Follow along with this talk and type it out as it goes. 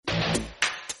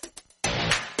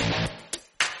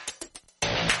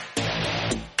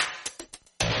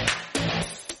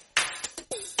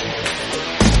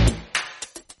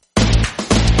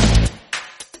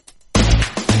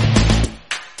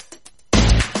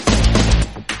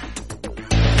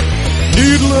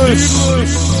Things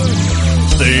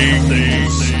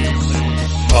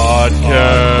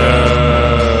Podcast.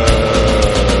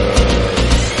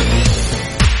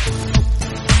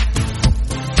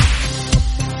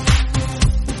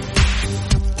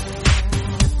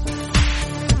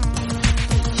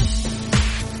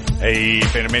 Hey,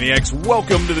 Phantomaniacs,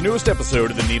 welcome to the newest episode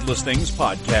of the Needless Things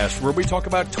Podcast, where we talk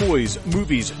about toys,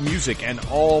 movies, music, and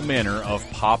all manner of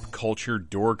pop culture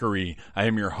dorkery. I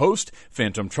am your host,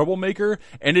 Phantom Troublemaker,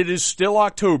 and it is still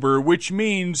October, which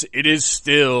means it is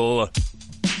still...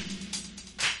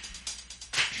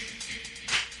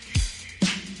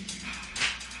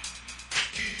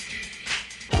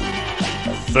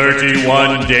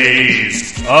 31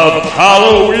 days of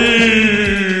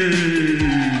Halloween!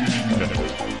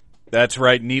 That's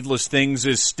right, Needless Things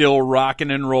is still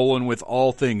rocking and rolling with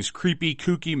all things creepy,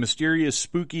 kooky, mysterious,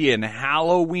 spooky, and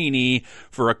Halloweeny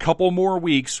for a couple more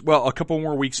weeks. Well, a couple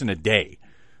more weeks in a day.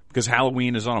 Because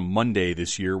Halloween is on a Monday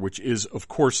this year, which is, of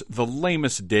course, the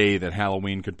lamest day that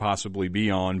Halloween could possibly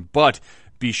be on. But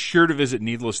be sure to visit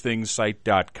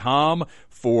needlessthingssite.com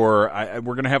for,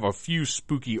 we're going to have a few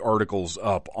spooky articles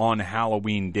up on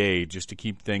Halloween Day just to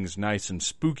keep things nice and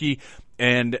spooky.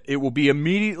 And it will be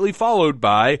immediately followed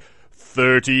by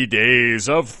 30 days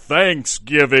of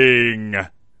Thanksgiving.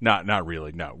 Not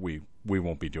really. No, we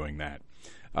won't be doing that.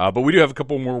 But we do have a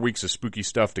couple more weeks of spooky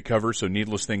stuff to cover, so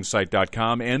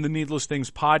needlessthingssite.com and the Needless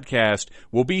Things Podcast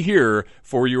will be here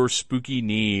for your spooky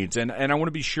needs. And I want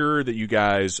to be sure that you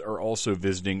guys are also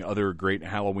visiting other great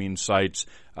Halloween sites.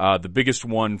 The biggest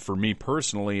one for me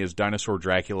personally is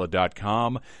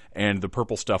dinosaurdracula.com and the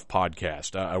Purple Stuff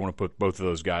Podcast. I want to put both of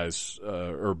those guys,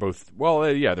 there are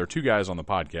two guys on the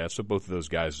podcast, so both of those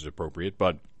guys is appropriate.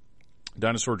 But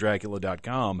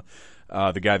dinosaurdracula.com,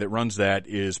 the guy that runs that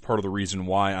is part of the reason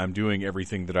why I'm doing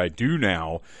everything that I do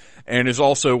now, and is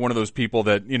also one of those people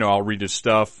that, I'll read his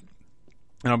stuff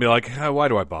and I'll be like, why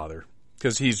do I bother?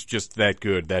 Because he's just that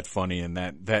good, that funny, and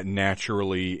that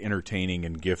naturally entertaining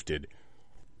and gifted.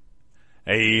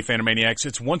 Hey, Phantomaniacs,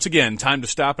 it's once again time to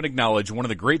stop and acknowledge one of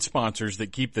the great sponsors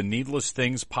that keep the Needless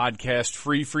Things Podcast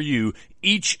free for you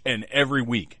each and every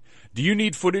week. Do you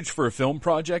need footage for a film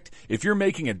project? If you're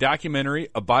making a documentary,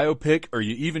 a biopic, or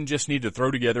you even just need to throw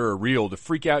together a reel to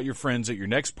freak out your friends at your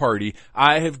next party,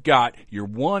 I have got your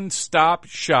one-stop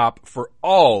shop for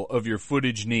all of your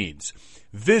footage needs.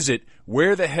 Visit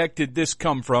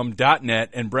wherethehecktidthiscomefrom.net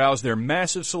and browse their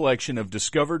massive selection of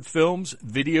discovered films,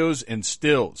 videos, and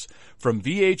stills. From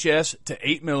VHS to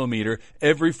 8mm,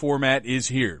 every format is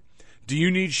here. Do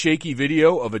you need shaky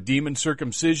video of a demon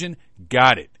circumcision?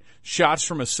 Got it. Shots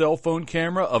from a cell phone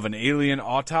camera of an alien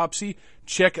autopsy?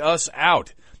 Check us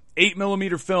out.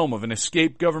 8mm film of an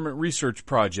escaped government research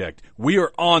project. We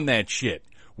are on that shit.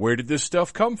 Where did this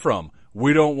stuff come from?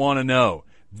 We don't want to know.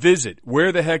 Visit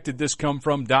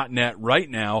wherethehecktidthiscomefrom.net right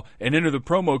now and enter the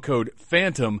promo code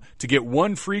PHANTOM to get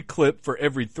one free clip for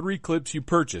every 3 clips you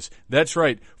purchase. That's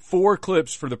right, 4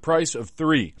 clips for the price of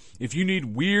 3. If you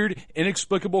need weird,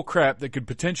 inexplicable crap that could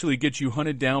potentially get you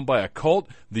hunted down by a cult,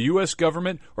 the U.S.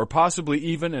 government, or possibly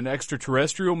even an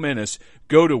extraterrestrial menace,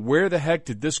 go to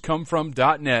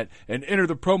wherethehecktidthiscomefrom.net and enter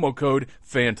the promo code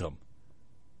PHANTOM.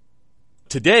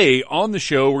 Today on the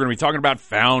show, we're going to be talking about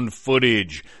found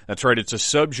footage. That's right, it's a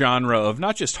subgenre of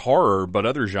not just horror, but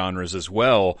other genres as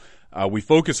well. We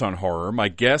focus on horror. My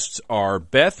guests are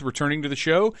Beth, returning to the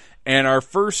show, and our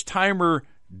first-timer,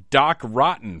 Doc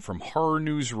Rotten from Horror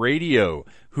News Radio,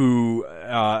 who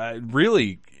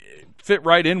really fit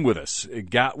right in with us,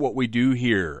 got what we do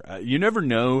here. You never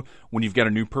know when you've got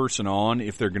a new person on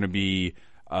if they're going to be...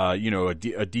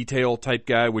 a detail type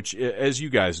guy, which, as you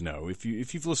guys know, if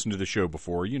you've listened to the show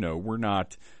before,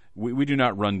 we do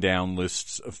not run down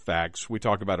lists of facts. We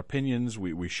talk about opinions.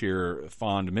 We share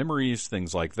fond memories,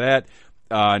 things like that.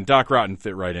 And Doc Rotten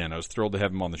fit right in. I was thrilled to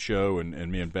have him on the show, and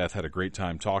me and Beth had a great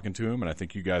time talking to him, and I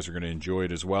think you guys are going to enjoy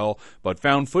it as well. But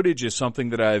found footage is something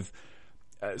that I've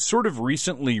sort of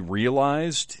recently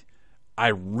realized I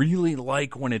really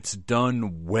like when it's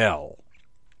done well.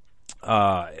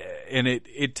 And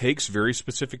it takes very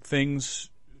specific things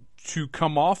to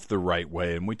come off the right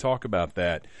way, and we talk about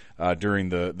that during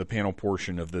the panel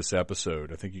portion of this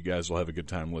episode. I think you guys will have a good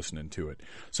time listening to it.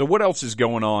 So what else is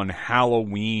going on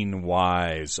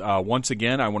Halloween-wise? Once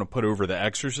again, I want to put over The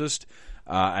Exorcist.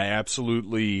 I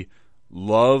absolutely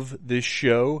love this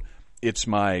show. It's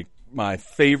my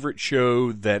favorite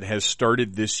show that has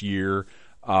started this year,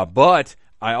 but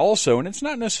I also, and it's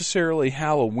not necessarily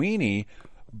Halloween-y,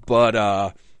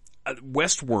 but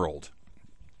Westworld.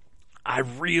 I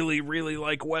really, really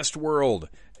like Westworld,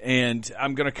 and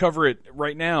I'm going to cover it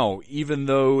right now, even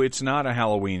though it's not a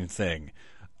Halloween thing.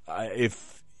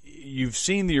 If you've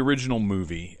seen the original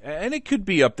movie, and it could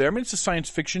be up there. I mean, it's a science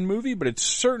fiction movie, but it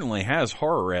certainly has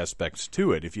horror aspects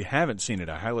to it. If you haven't seen it,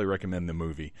 I highly recommend the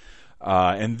movie.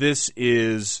 And this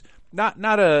is not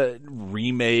a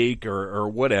remake or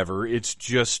whatever. It's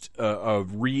just a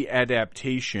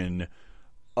readaptation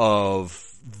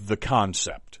of the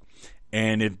concept.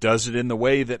 And it does it in the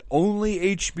way that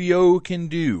only HBO can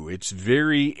do. It's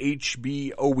very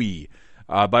HBO-y.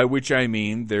 By which I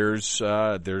mean there's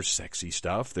sexy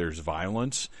stuff, there's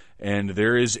violence, and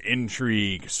there is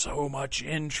intrigue. So much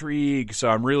intrigue. So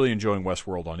I'm really enjoying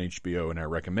Westworld on HBO, and I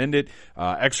recommend it.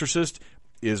 Exorcist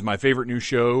is my favorite new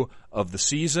show of the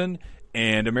season,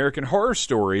 and American Horror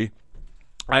Story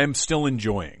I am still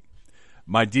enjoying.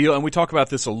 My deal, and we talk about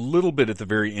this a little bit at the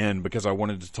very end because I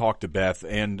wanted to talk to Beth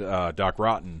and Doc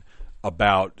Rotten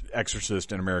about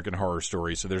Exorcist and American Horror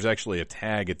Story. So there's actually a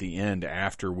tag at the end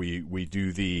after we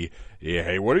do the,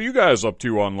 hey, what are you guys up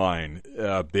to online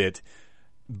bit.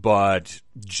 But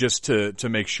just to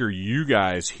make sure you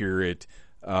guys hear it,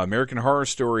 American Horror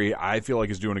Story, I feel like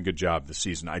is doing a good job this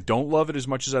season. I don't love it as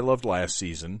much as I loved last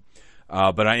season,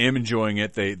 but I am enjoying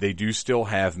it. They do still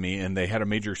have me, and they had a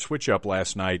major switch up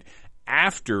last night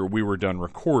after we were done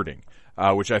recording.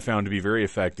 Which I found to be very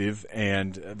effective,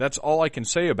 and that's all I can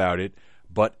say about it.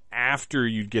 But after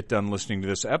you get done listening to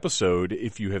this episode,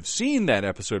 if you have seen that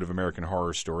episode of American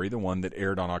Horror Story, the one that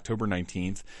aired on October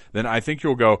 19th, then I think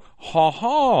you'll go, ha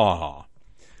ha.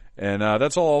 And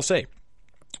that's all I'll say.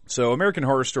 So American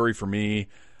Horror Story for me,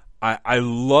 I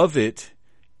love it,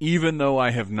 even though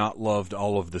I have not loved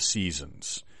all of the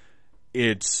seasons.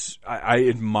 I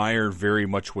admire very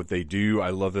much what they do. I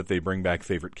love that they bring back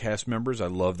favorite cast members. I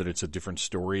love that it's a different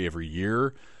story every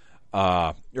year,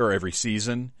 or every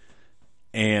season.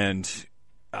 And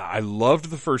I loved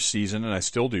the first season, and I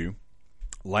still do.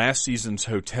 Last season's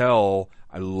Hotel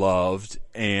I loved,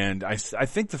 and I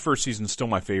think the first season's still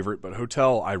my favorite, but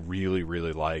Hotel I really,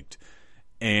 really liked.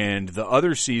 And the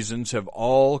other seasons have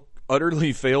all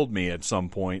utterly failed me at some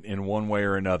point in one way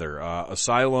or another.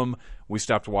 Asylum, we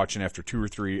stopped watching after 2 or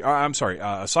 3.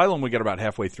 Asylum we got about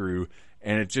halfway through,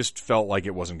 and it just felt like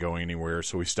it wasn't going anywhere,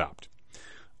 so we stopped.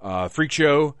 Freak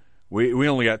Show, we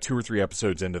only got 2 or 3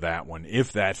 episodes into that one,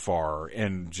 if that far,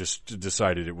 and just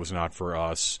decided it was not for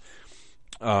us.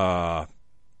 And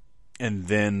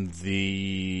then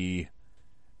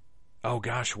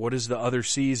what is the other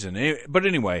season? But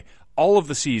anyway, all of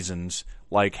the seasons,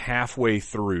 like halfway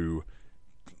through,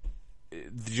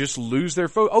 just lose their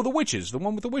focus. Oh, The Witches, the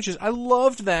one with the witches. I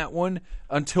loved that one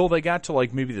until they got to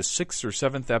like maybe the 6th or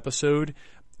 7th episode.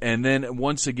 And then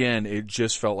once again, it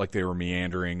just felt like they were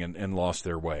meandering and lost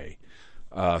their way.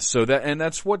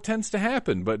 That's what tends to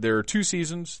happen. But there are 2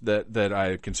 seasons that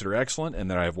I consider excellent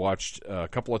and that I've watched a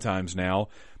couple of times now.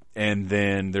 And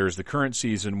then there's the current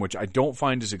season, which I don't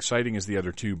find as exciting as the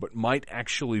other 2, but might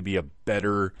actually be a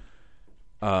better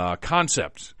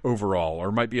concept overall,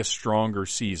 or might be a stronger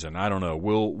season. I don't know.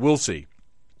 We'll see.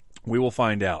 We will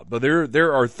find out. But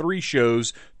there are 3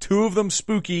 shows, 2 of them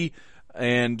spooky,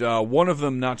 and one of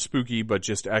them not spooky, but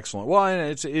just excellent. Well,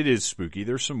 it is spooky.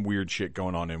 There's some weird shit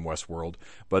going on in Westworld,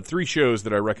 but 3 shows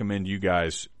that I recommend you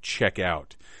guys check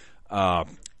out.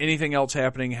 Anything else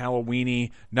happening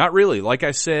Halloween-y? Not really. Like I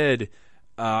said,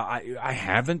 I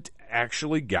haven't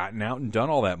actually gotten out and done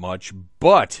all that much,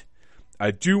 but I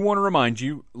do want to remind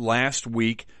you, last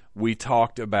week we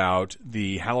talked about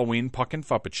the Halloween Puck and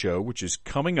Fuppet Show, which is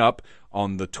coming up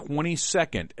on the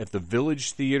 22nd at the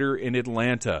Village Theater in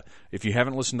Atlanta. If you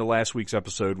haven't listened to last week's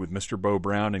episode with Mr. Bo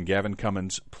Brown and Gavin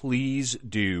Cummins, please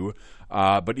do.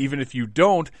 But even if you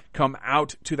don't, come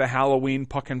out to the Halloween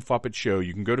Puck and Fuppet Show.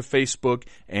 You can go to Facebook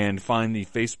and find the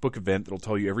Facebook event that'll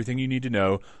tell you everything you need to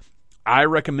know. I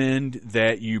recommend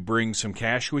that you bring some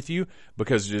cash with you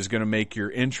because it is going to make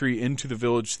your entry into the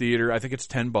Village Theater. I think it's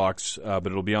 $10, but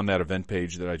it'll be on that event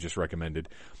page that I just recommended.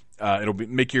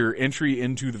 Make your entry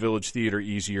into the Village Theater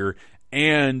easier.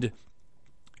 And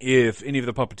if any of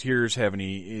the puppeteers have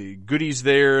any goodies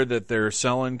there that they're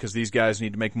selling, because these guys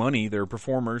need to make money, they're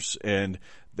performers, and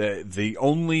the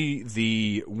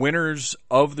winners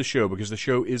of the show, because the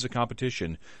show is a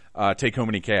competition, take home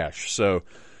any cash. So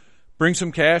bring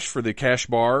some cash for the cash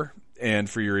bar and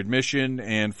for your admission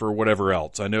and for whatever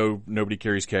else. I know nobody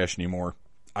carries cash anymore.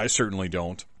 I certainly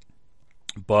don't.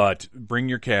 But bring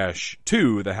your cash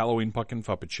to the Halloween Puck and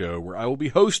Fuppet Show, where I will be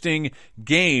hosting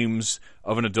games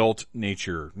of an adult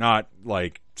nature. Not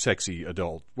like sexy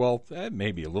adult. Well,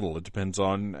 maybe a little. It depends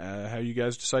on how you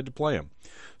guys decide to play them.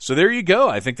 So there you go.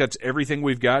 I think that's everything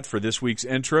we've got for this week's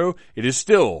intro. It is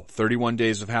still 31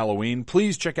 days of Halloween.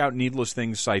 Please check out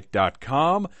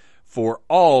needlessthingssite.com for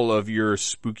all of your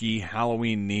spooky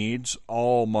Halloween needs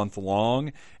all month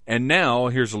long. And now,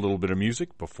 here's a little bit of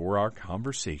music before our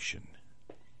conversation.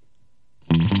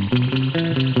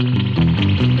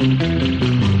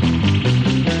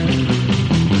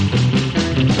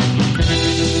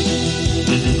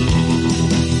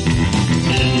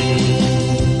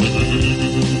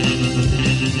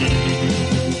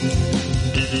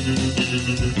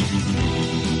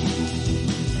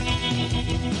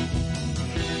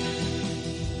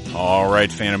 All right,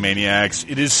 Phantomaniacs,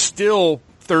 it is still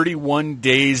 31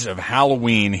 days of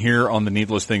Halloween here on the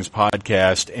Needless Things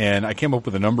podcast, and I came up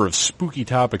with a number of spooky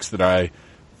topics that I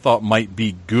thought might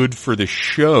be good for the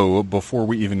show before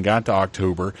we even got to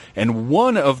October, and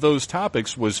one of those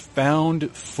topics was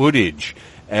found footage,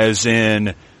 as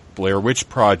in Blair Witch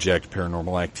Project,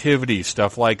 Paranormal Activity,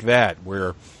 stuff like that,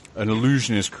 where an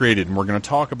illusion is created, and we're going to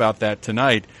talk about that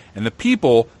tonight. And the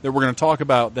people that we're going to talk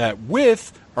about that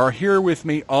with are here with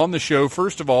me on the show.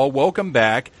 First of all, welcome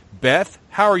back. Beth,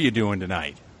 how are you doing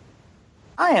tonight?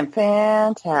 I am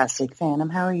fantastic, Phantom.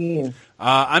 How are you?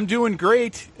 I'm doing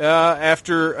great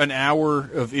after an hour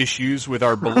of issues with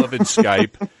our beloved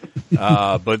Skype.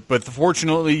 But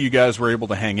fortunately, you guys were able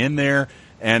to hang in there.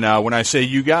 And when I say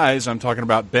you guys, I'm talking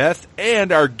about Beth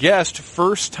and our guest,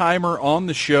 first-timer on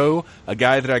the show, a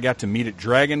guy that I got to meet at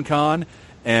Dragon Con,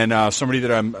 and somebody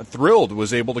that I'm thrilled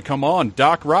was able to come on,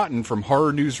 Doc Rotten from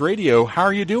Horror News Radio. How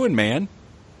are you doing, man?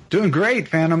 Doing great,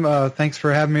 Phantom. Thanks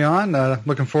for having me on.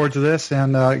 Looking forward to this,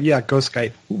 and yeah, go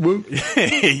Skype. Woo.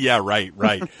 Yeah, right.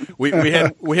 We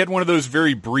had one of those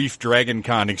very brief Dragon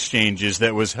Con exchanges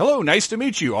that was, hello, nice to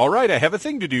meet you. All right, I have a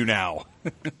thing to do now.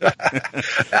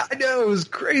 I know, it was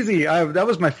crazy. That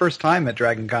was my first time at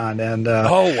Dragon Con, and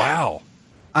oh wow,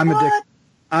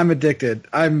 I'm addicted.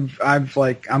 I'm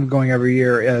going every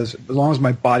year as long as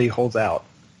my body holds out.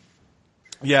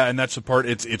 Yeah, and that's the part.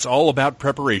 It's all about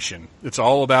preparation. It's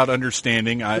all about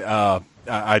understanding.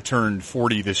 I turned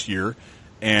 40 this year,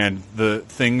 and the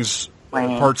things,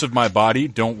 parts of my body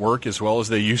don't work as well as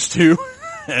they used to,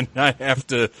 and I have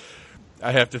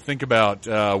to think about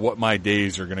what my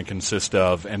days are going to consist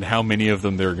of and how many of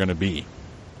them there are going to be.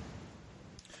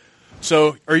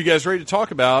 So, are you guys ready to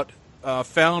talk about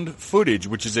found footage,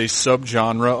 which is a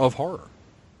subgenre of horror?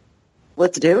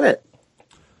 Let's do it.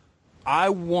 I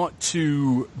want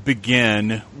to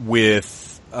begin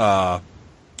with how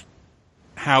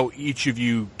each of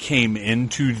you came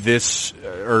into this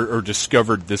or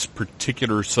discovered this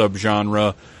particular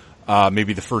subgenre.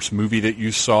 Maybe the first movie that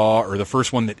you saw or the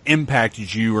first one that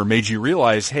impacted you or made you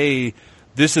realize, hey,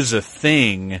 this is a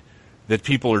thing that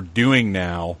people are doing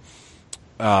now.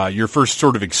 Your first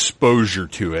sort of exposure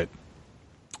to it.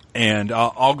 And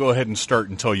I'll go ahead and start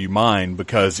and tell you mine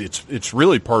because it's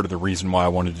really part of the reason why I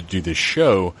wanted to do this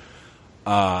show.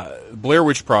 Blair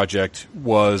Witch Project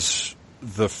was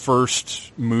the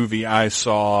first movie I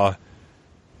saw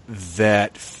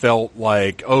that felt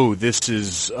like, oh, this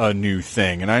is a new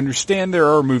thing. And I understand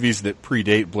there are movies that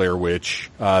predate Blair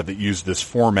Witch that use this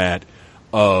format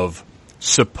of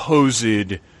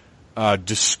supposed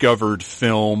discovered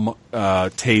film,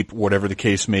 tape, whatever the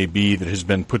case may be, that has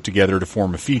been put together to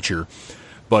form a feature.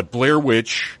 But Blair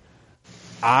Witch,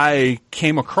 I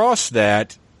came across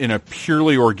that in a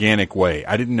purely organic way.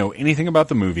 I didn't know anything about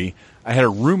the movie. I had a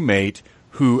roommate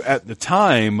who at the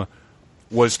time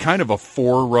was kind of a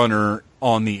forerunner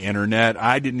on the internet.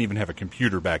 I didn't even have a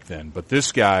computer back then. But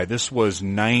this guy, this was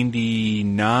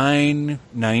 99,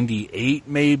 98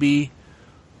 maybe.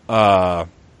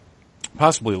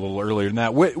 Possibly a little earlier than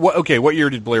that. What year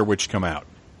did Blair Witch come out?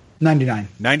 99.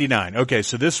 99. Okay,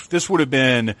 so this would have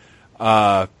been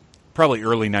probably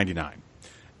early 99.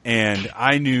 And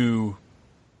I knew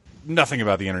nothing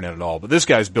about the internet at all. But this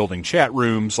guy's building chat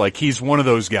rooms. Like, he's one of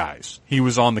those guys. He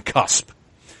was on the cusp.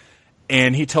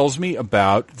 And he tells me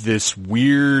about this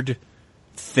weird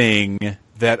thing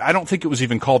that I don't think it was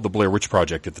even called the Blair Witch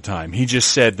Project at the time. He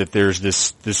just said that there's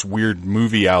this weird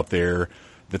movie out there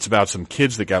that's about some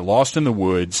kids that got lost in the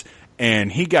woods,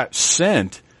 and he got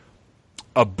sent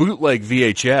a bootleg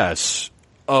VHS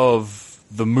of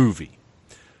the movie.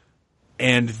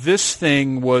 And this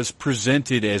thing was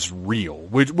presented as real,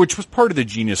 which was part of the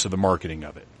genius of the marketing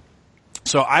of it.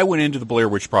 So I went into the Blair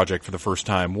Witch Project for the first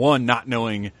time, one, not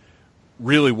knowing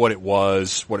really what it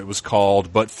was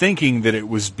called, but thinking that it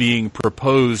was being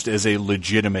proposed as a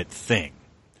legitimate thing.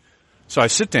 So I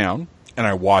sit down and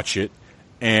I watch it,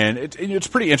 and it's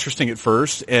pretty interesting at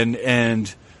first,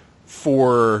 and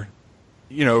for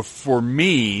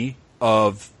me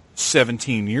of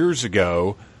 17 years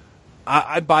ago,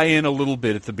 I buy in a little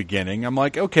bit at the beginning. I'm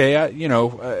like, okay,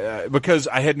 because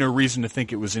I had no reason to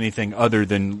think it was anything other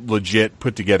than legit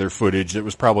put together footage that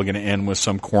was probably going to end with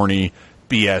some corny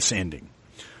BS ending.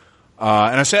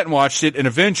 And I sat and watched it, and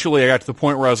eventually I got to the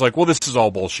point where I was like, well, this is all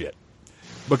bullshit.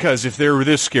 Because if they were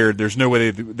this scared, there's no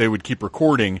way they would keep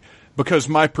recording. Because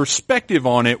my perspective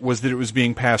on it was that it was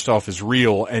being passed off as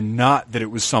real and not that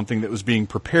it was something that was being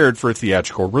prepared for a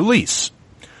theatrical release.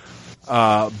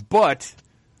 But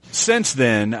since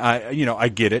then, I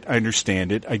get it, I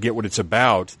understand it, I get what it's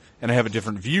about, and I have a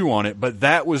different view on it. But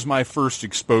that was my first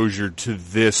exposure to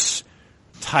this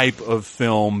type of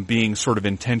film being sort of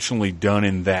intentionally done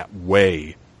in that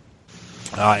way.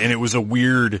 And it was a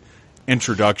weird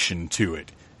introduction to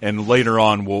it. And later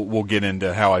on, we'll get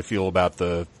into how I feel about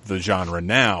the genre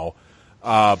now.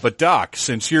 But Doc,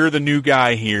 since you're the new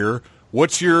guy here, what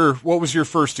was your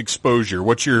first exposure?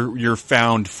 What's your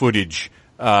found footage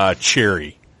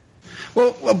cherry?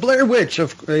 Well, Blair Witch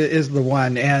is the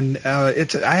one, and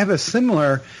I have a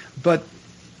similar but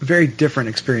very different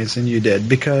experience than you did,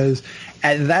 because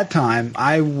at that time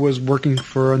I was working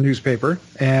for a newspaper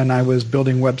and I was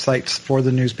building websites for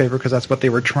the newspaper because that's what they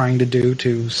were trying to do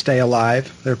to stay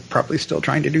alive. They're probably still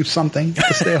trying to do something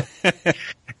to stay alive.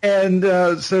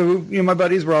 And so my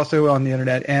buddies were also on the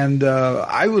internet, and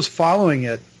I was following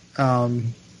it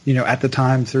at the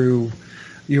time through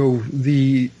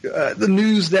the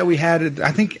news that we had.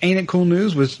 I think Ain't It Cool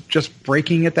News was just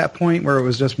breaking at that point, where it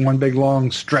was just one big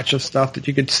long stretch of stuff that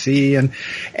you could see, and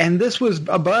this was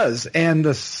a buzz. And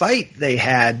the site they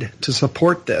had to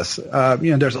support this,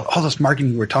 there's all this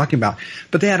marketing we were talking about,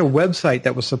 but they had a website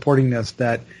that was supporting this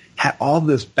that had all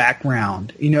this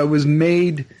background. It was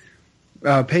made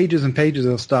pages and pages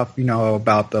of stuff,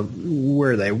 about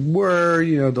where they were,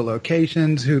 the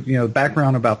locations,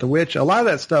 background about the witch. A lot of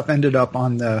that stuff ended up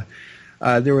on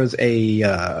there was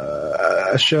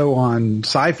a show on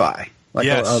Sci-Fi, like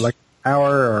yes. Like an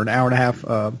hour or an hour and a half,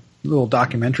 little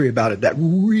documentary about it that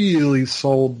really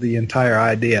sold the entire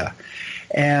idea.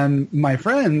 And my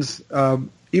friends,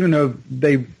 even though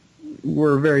they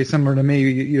were very similar to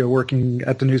me, working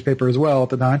at the newspaper as well at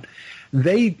the time,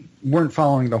 they weren't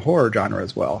following the horror genre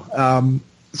as well.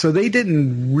 So they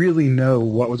didn't really know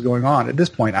what was going on. At this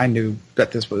point, I knew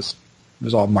that this was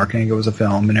all marketing. It was a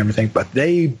film and everything, but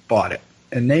they bought it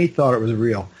and they thought it was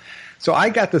real. So I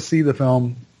got to see the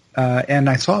film, and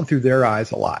I saw it through their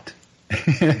eyes a lot.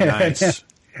 Nice.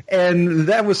 And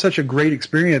that was such a great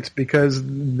experience because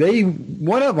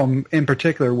one of them in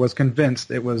particular was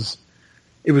convinced it was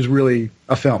really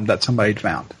a film that somebody had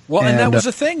found. Well, and that was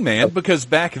the thing, man, because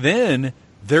back then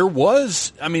there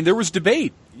was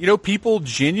debate. People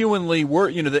genuinely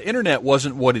were, the internet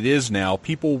wasn't what it is now.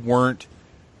 People weren't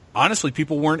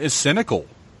as cynical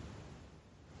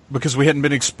because we hadn't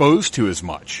been exposed to as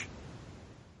much.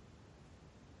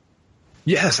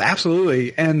 Yes,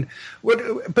 absolutely.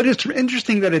 But it's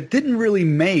interesting that it didn't really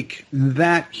make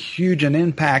that huge an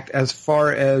impact as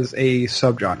far as a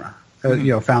subgenre.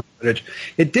 Found footage.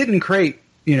 It didn't create,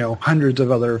 hundreds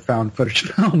of other found footage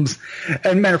films.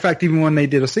 And matter of fact, even when they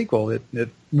did a sequel, it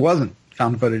wasn't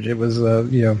found footage. It was,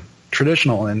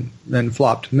 traditional and then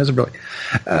flopped miserably.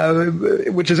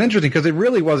 Which is interesting because it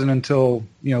really wasn't until,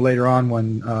 later on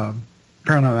when,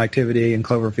 Paranormal Activity and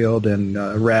Cloverfield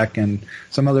and, Wreck and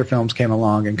some other films came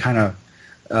along and kind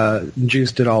of,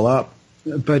 juiced it all up.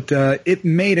 But, it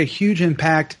made a huge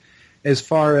impact as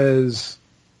far as,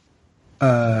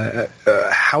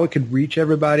 how it could reach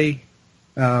everybody,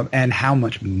 and how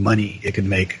much money it could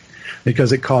make,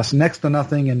 because it cost next to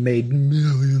nothing and made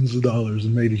millions of dollars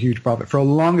and made a huge profit. For the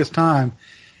longest time,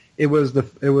 it was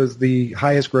the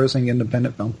highest grossing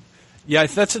independent film. Yeah,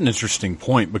 that's an interesting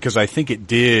point because I think it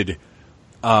did.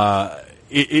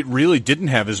 It really didn't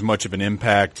have as much of an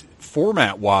impact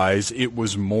format wise. It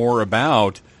was more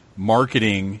about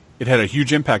marketing. It had a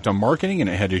huge impact on marketing, and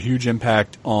it had a huge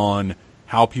impact on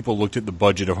how people looked at the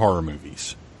budget of horror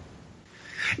movies.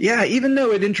 Yeah, even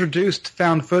though it introduced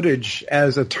found footage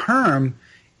as a term,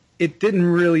 it didn't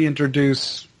really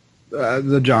introduce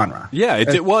the genre. Yeah, it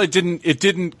did. Well, it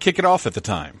didn't kick it off at the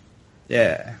time.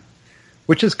 Yeah,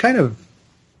 which is kind of,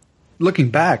 looking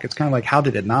back, it's kind of like, how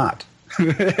did it not?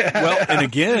 Well, and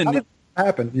again, how did it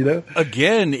happen?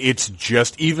 Again, it's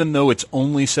just, even though it's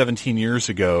only 17 years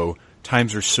ago,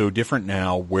 times are so different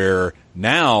now. Where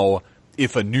now,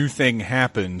 if a new thing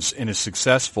happens and is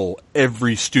successful,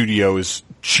 every studio is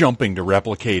jumping to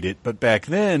replicate it. But back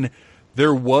then,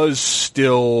 there was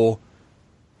still,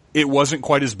 it wasn't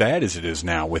quite as bad as it is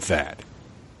now with that.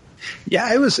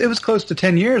 Yeah, it was close to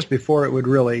 10 years before it would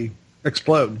really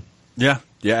explode. Yeah,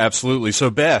 absolutely. So,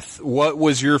 Beth, what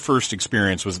was your first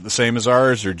experience? Was it the same as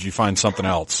ours, or did you find something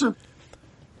else?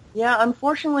 Yeah,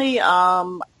 unfortunately,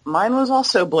 mine was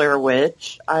also Blair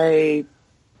Witch. I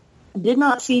did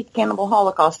not see Cannibal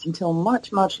Holocaust until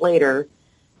much, much later.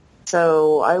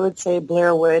 So I would say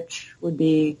Blair Witch would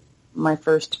be my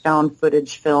first found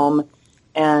footage film.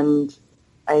 And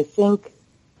I think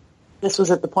this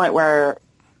was at the point where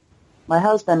my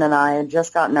husband and I had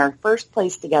just gotten our first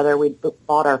place together. We'd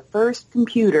bought our first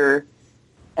computer.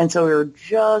 And so we were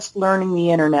just learning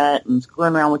the internet and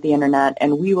screwing around with the internet.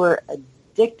 And we were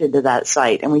addicted to that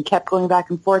site. And we kept going back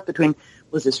and forth between,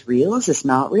 was this real? Is this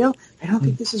not real? I don't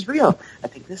think this is real. I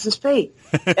think this is fake.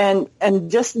 and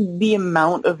just the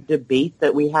amount of debate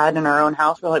that we had in our own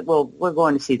house, we're like, well, we're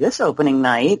going to see this opening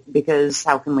night because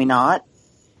how can we not?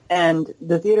 And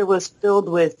the theater was filled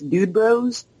with dude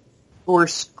bros who were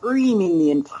screaming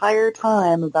the entire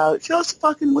time about, show us the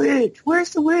fucking witch. Where's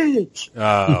the witch?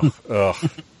 And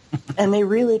they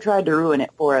really tried to ruin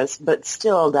it for us. But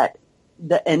still,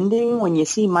 the ending, when you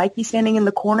see Mikey standing in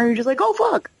the corner, you're just like, oh,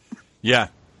 fuck. Yeah.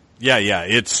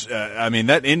 It's, I mean,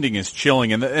 that ending is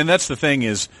chilling. And that's the thing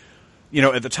is, you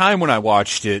know, at the time when I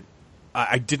watched it,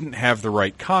 I didn't have the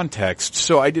right context,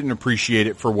 so I didn't appreciate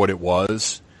it for what it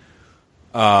was.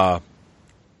 And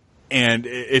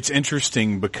it's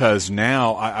interesting because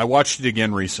now I watched it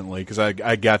again recently because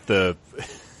I got the,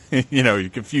 you know, a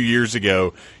few years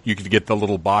ago, you could get the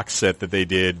little box set that they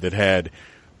did that had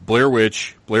Blair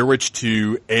Witch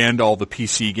 2, and all the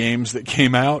PC games that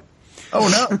came out.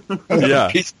 Oh no!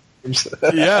 Yeah.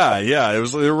 Yeah.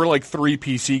 There were like 3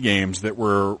 PC games that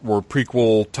were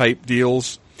prequel type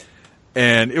deals,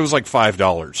 and it was like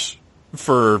 $5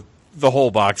 for the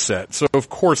whole box set. So of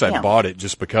course I bought it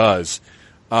just because.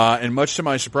 And much to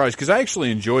my surprise, because I actually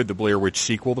enjoyed the Blair Witch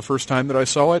sequel the first time that I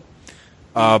saw it,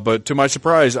 but to my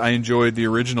surprise, I enjoyed the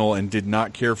original and did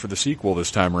not care for the sequel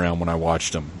this time around when I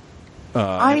watched them.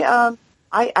 I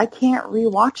can't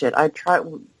rewatch it.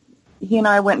 He and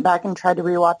I went back and tried to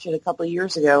rewatch it a couple of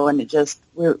years ago, and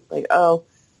we're like, oh,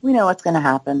 we know what's going to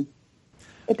happen.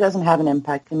 It doesn't have an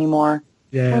impact anymore.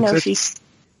 Yeah,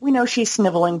 we know she's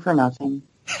sniveling for nothing.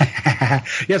 Yeah,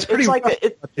 it's pretty.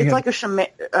 It's like a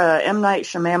M. Night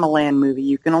Shyamalan movie.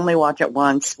 You can only watch it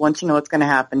once. Once you know what's going to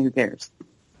happen, who cares?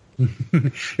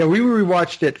 Yeah, we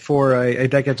rewatched it for a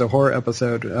Decades of Horror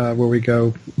episode where we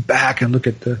go back and look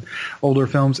at the older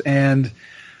films, and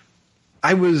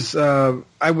I was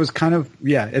kind of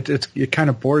it kind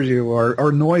of bores you or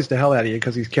annoys the hell out of you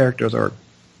because these characters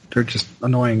they're just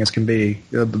annoying as can be.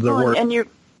 And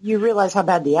you realize how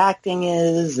bad the acting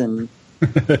is and.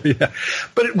 Yeah,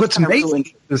 but what's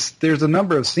amazing is there's a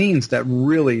number of scenes that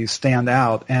really stand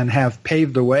out and have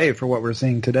paved the way for what we're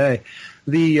seeing today.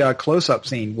 The close-up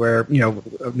scene where, you know,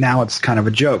 now it's kind of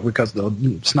a joke because the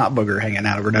snot booger hanging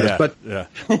out of her nose. The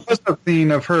close-up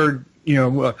scene of her, you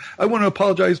know, I want to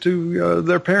apologize to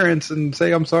their parents and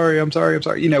say I'm sorry.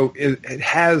 You know, it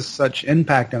has such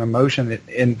impact and emotion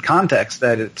in context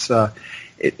that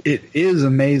it is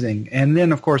amazing. And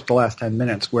then, of course, the last 10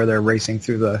 minutes where they're racing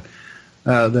through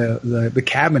the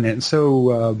cabinet.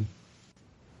 So,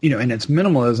 you know, and it's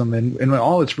minimalism and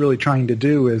all it's really trying to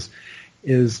do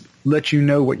is let you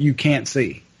know what you can't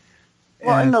see.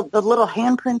 Well, and the little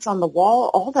handprints on the wall,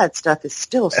 all that stuff is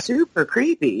still super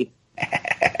creepy.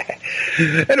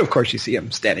 And of course you see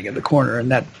him standing in the corner and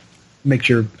that makes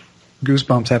your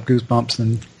goosebumps have goosebumps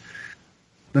and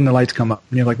then the lights come up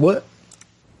and you're like, what?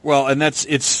 Well, and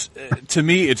to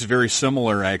me, it's very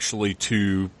similar actually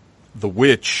to The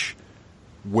Witch,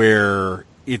 where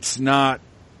it's not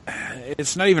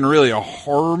even really a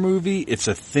horror movie. It's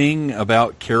a thing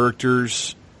about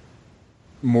characters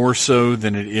more so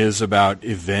than it is about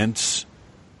events.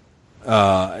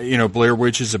 You know, Blair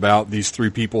Witch is about these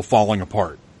 3 people falling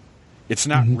apart. It's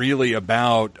not really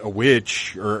about a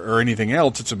witch or anything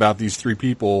else. It's about these 3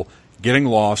 people getting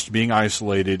lost, being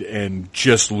isolated, and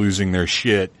just losing their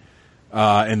shit.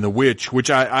 And The Witch,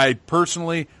 which I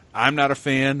personally, I'm not a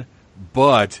fan,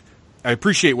 but I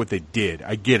appreciate what they did.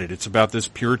 I get it. It's about this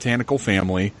puritanical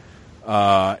family,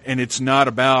 and it's not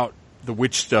about the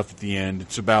witch stuff at the end.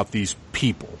 It's about these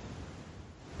people.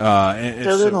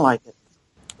 Still didn't like it.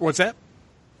 What's that?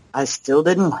 I still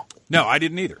didn't like it. No, I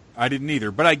didn't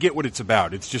either. But I get what it's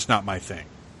about. It's just not my thing.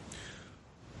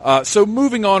 So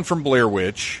moving on from Blair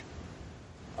Witch,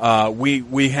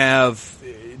 we have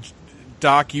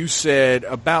Doc. You said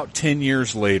about 10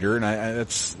 years later, and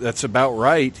that's about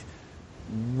right.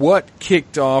 What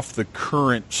kicked off the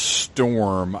current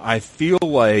storm? I feel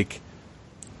like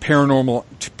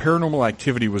Paranormal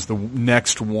Activity was the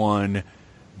next one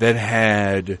that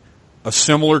had a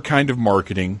similar kind of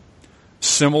marketing,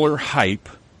 similar hype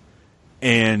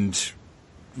and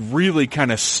really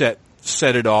kind of set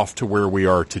it off to where we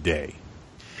are today.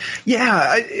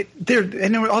 Yeah,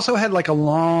 and it also had like a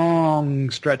long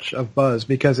stretch of buzz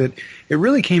because it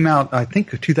really came out, I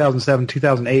think, 2007,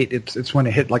 2008. It's when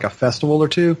it hit like a festival or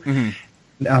two.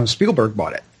 Mm-hmm. Spielberg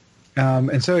bought it,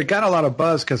 and so it got a lot of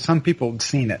buzz because some people had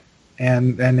seen it,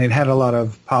 and it had a lot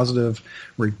of positive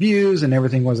reviews, and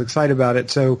everything was excited about it.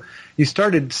 So you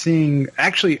started seeing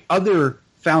actually other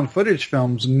found footage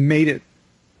films made it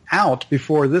out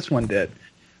before this one did.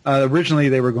 Originally,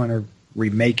 they were going to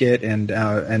remake it and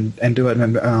do it,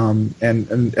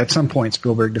 and at some point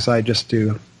Spielberg decided just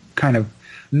to kind of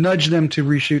nudge them to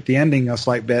reshoot the ending a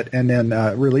slight bit and then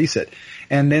release it.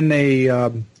 And then they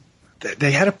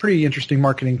had a pretty interesting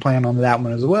marketing plan on that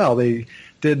one as well. They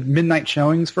did midnight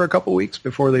showings for a couple weeks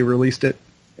before they released it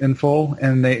in full,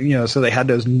 and so they had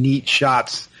those neat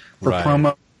shots for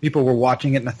promo. People were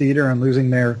watching it in the theater and losing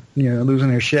their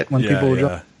shit when people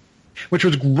were which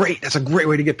was great. That's a great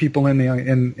way to get people in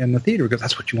the theater because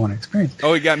that's what you want to experience.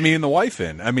 Oh, it got me and the wife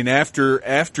in. I mean, after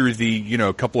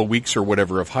the couple of weeks or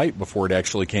whatever of hype before it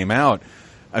actually came out,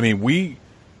 I mean, we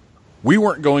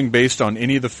weren't going based on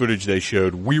any of the footage they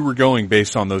showed. We were going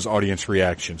based on those audience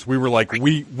reactions. We were like,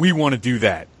 we want to do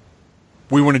that.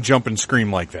 We want to jump and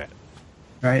scream like that.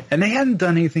 Right, and they hadn't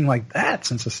done anything like that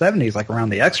since the 70s, like around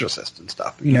The Exorcist and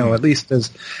stuff. At least as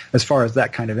far as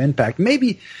that kind of impact.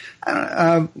 Maybe,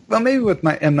 maybe with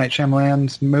my M. Night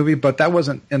Shyamalan's movie, but that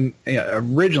wasn't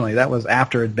originally. That was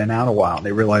after it had been out a while.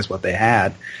 They realized what they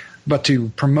had, but to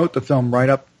promote the film right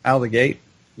up out of the gate,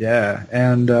 yeah.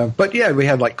 And we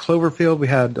had like Cloverfield. We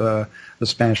had the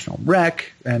Spanish film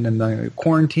Wreck, and then the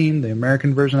Quarantine, the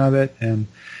American version of it, and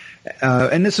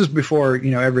this is before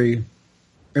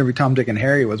every Tom, Dick, and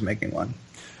Harry was making one.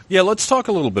 Yeah, let's talk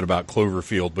a little bit about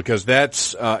Cloverfield because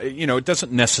that's, it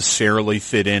doesn't necessarily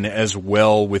fit in as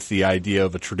well with the idea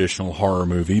of a traditional horror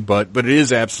movie, but it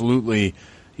is absolutely,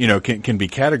 can be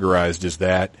categorized as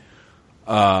that.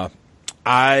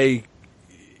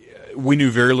 We knew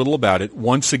very little about it.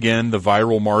 Once again, the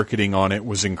viral marketing on it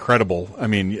was incredible. I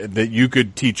mean, that you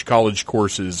could teach college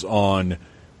courses on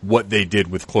what they did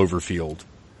with Cloverfield,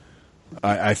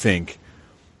 I think.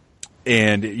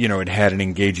 And, it had an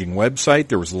engaging website.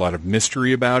 There was a lot of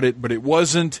mystery about it, but it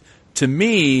wasn't, to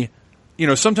me,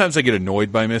 sometimes I get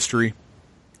annoyed by mystery,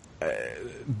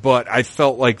 but I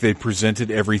felt like they presented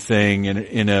everything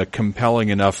in a compelling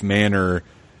enough manner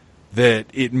that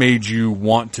it made you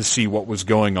want to see what was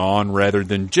going on rather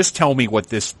than just tell me what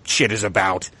this shit is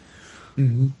about.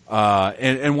 Mm-hmm.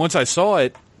 And once I saw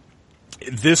it,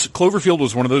 this Cloverfield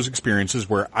was one of those experiences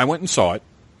where I went and saw it.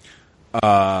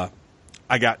 I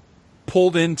got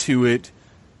pulled into it,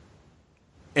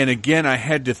 and again, I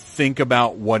had to think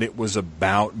about what it was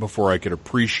about before I could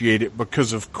appreciate it,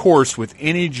 because of course, with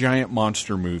any giant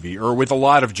monster movie, or with a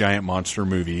lot of giant monster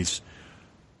movies,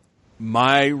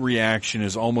 my reaction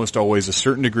is almost always a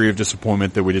certain degree of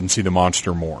disappointment that we didn't see the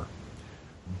monster more.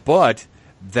 But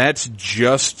that's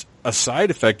just a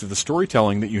side effect of the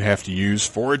storytelling that you have to use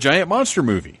for a giant monster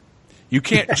movie. You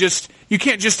can't just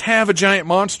have a giant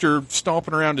monster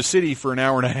stomping around a city for an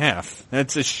hour and a half.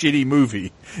 That's a shitty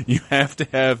movie. You have to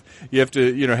have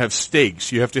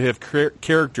stakes. You have to have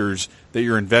characters that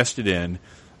you're invested in.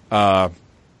 And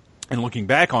looking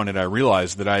back on it, I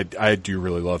realized that I do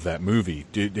really love that movie.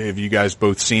 Have you guys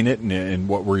both seen it, and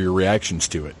what were your reactions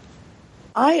to it?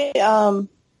 I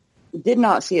did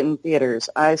not see it in theaters.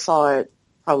 I saw it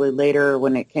probably later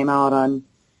when it came out on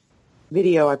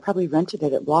video. I probably rented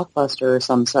it at Blockbuster or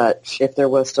some such, if there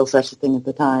was still such a thing at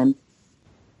the time.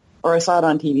 Or I saw it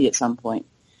on TV at some point.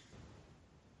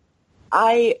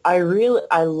 I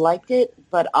liked it,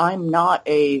 but I'm not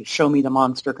a show me the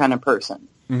monster kind of person.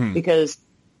 Mm-hmm. Because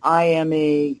I am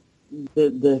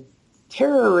the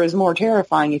terror is more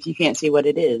terrifying if you can't see what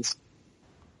it is.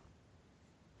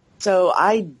 So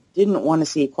I didn't want to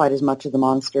see quite as much of the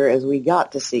monster as we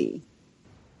got to see.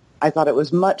 I thought it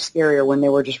was much scarier when they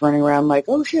were just running around like,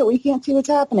 oh shit, we can't see what's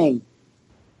happening.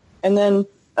 And then,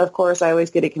 of course, I always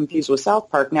get it confused with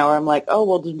South Park now, where I'm like, oh,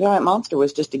 well, the giant monster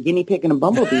was just a guinea pig in a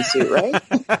bumblebee suit, right?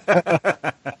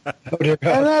 And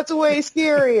that's way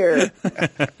scarier.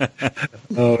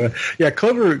 Yeah,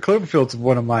 Cloverfield's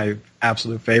one of my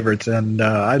absolute favorites, and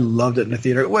I loved it in the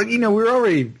theater. Well, we were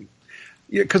already...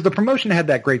 because the promotion had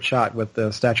that great shot with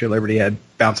the Statue of Liberty head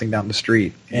bouncing down the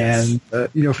street, yes.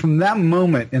 And from that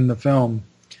moment in the film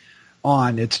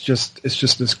on, it's just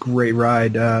this great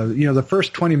ride. The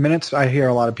first 20 minutes I hear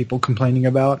a lot of people complaining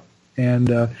about,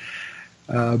 but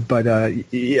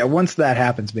once that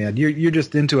happens, man, you're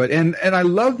just into it, and I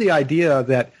love the idea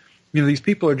that these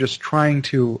people are just trying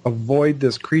to avoid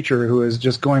this creature who is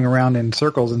just going around in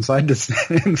circles inside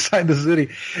inside the city,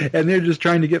 and they're just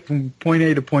trying to get from point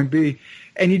A to point B.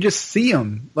 And you just see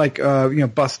him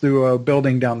bust through a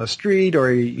building down the street,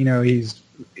 or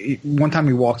one time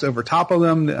he walks over top of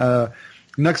them.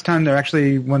 Next time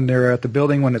when they're at the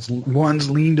building, when it's one's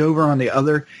leaned over on the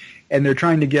other, and they're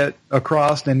trying to get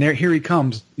across, and here he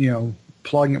comes,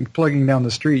 plugging down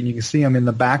the street, and you can see him in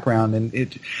the background,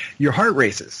 and your heart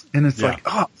races, and it's like,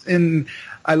 oh, and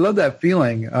I love that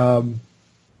feeling, and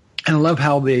I love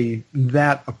how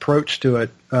that approach to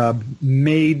it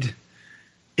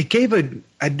gave a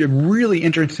really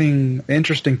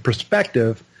interesting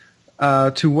perspective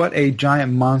to what a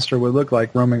giant monster would look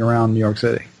like roaming around New York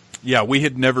City. Yeah, we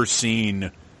had never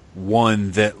seen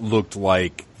one that looked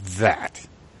like that.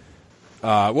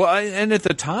 And at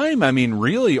the time, I mean,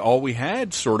 really, all we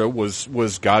had sort of was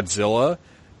Godzilla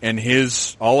and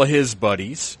all of his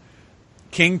buddies,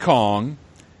 King Kong,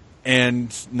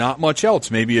 and not much else.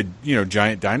 Maybe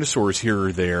giant dinosaurs here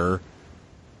or there,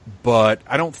 but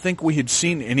I don't think we had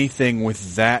seen anything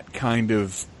with that kind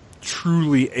of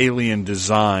truly alien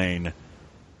design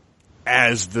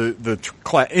as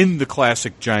in the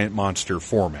classic giant monster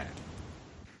format,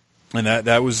 and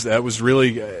that was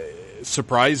really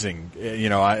surprising. You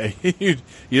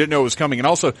didn't know it was coming, and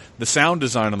also the sound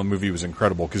design on the movie was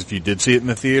incredible, because if you did see it in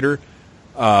the theater,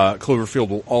 Cloverfield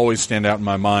will always stand out in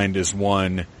my mind as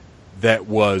one that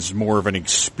was more of an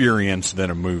experience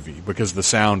than a movie, because the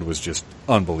sound was just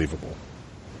unbelievable.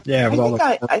 Yeah,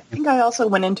 I think I also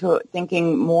went into it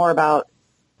thinking more about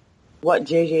what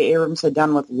J.J. Abrams had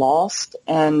done with Lost,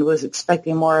 and was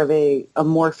expecting more of a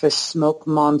amorphous smoke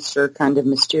monster, kind of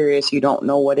mysterious, you don't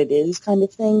know what it is kind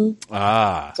of thing.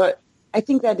 So I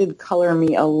think that did color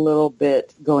me a little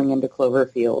bit going into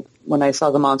Cloverfield. When I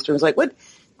saw the monster, I was like, what?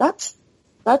 That's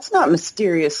not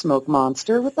mysterious smoke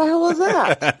monster. What the hell is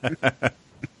that?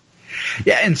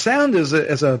 Yeah, and sound is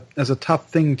a tough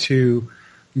thing to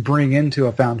bring into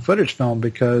a found footage film,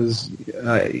 because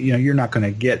you're not going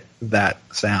to get that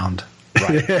sound.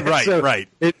 Right, so right.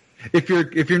 If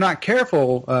you're not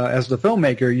careful as the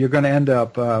filmmaker, you're going to end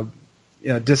up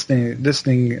distancing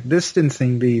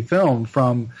the film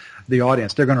from the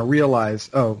audience. They're going to realize,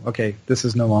 oh, okay, this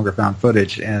is no longer found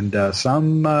footage, and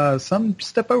some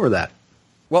step over that.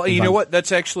 Well, you know what?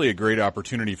 That's actually a great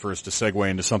opportunity for us to segue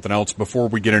into something else before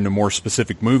we get into more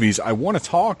specific movies. I want to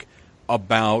talk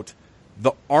about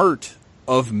the art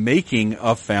of making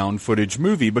a found footage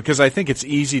movie, because I think it's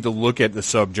easy to look at the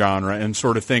subgenre and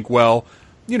sort of think, well,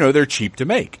 they're cheap to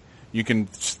make. You can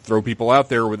throw people out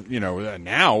there with,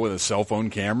 now with a cell phone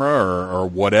camera or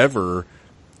whatever,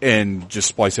 and just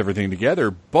splice everything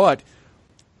together. But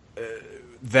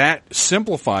that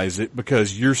simplifies it,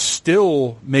 because you're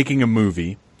still making a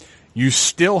movie. You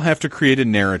still have to create a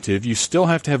narrative. You still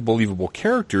have to have believable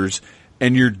characters,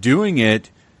 and you're doing it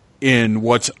in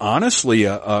what's honestly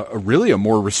a really a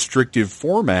more restrictive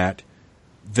format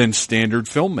than standard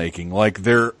filmmaking. Like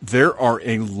there are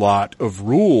a lot of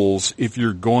rules if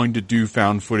you're going to do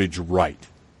found footage right.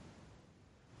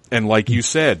 And like you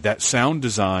said, that sound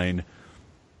design,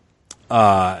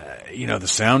 the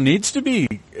sound needs to be,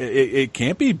 it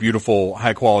can't be beautiful,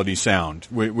 high quality sound,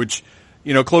 which,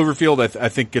 Cloverfield, I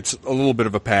think gets a little bit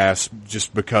of a pass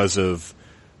just because of,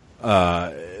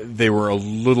 they were a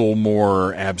little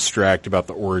more abstract about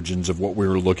the origins of what we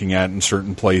were looking at in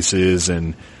certain places,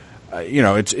 and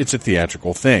it's a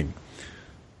theatrical thing.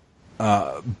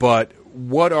 But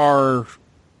what are,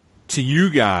 to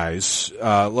you guys,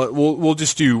 we'll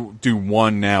just do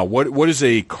one now. What is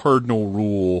a cardinal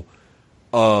rule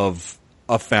of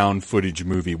a found footage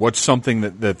movie? What's something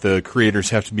that the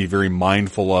creators have to be very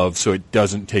mindful of so it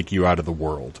doesn't take you out of the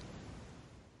world?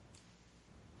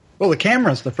 Well, the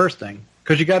camera is the first thing,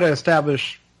 because you got to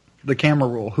establish the camera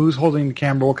rule. Who's holding the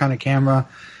camera? What kind of camera?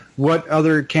 What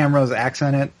other cameras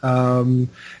accent it?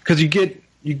 Because you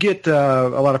get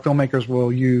a lot of filmmakers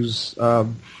will use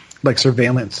like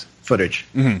surveillance footage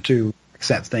to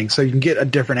accent things, so you can get a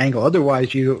different angle.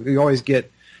 Otherwise, you always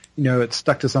get it's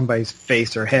stuck to somebody's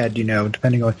face or head.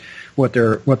 Depending on what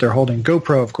they're holding.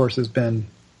 GoPro, of course, has been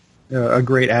a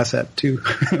great asset to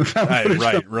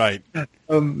right.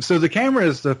 So the camera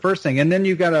is the first thing, and then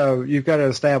you've got to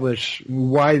establish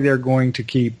why they're going to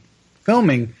keep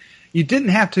filming. You didn't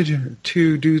have to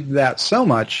do that so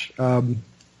much.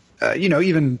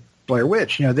 Even Blair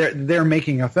Witch, they're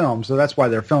making a film, so that's why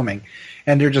they're filming,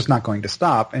 and they're just not going to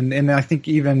stop. And I think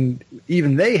even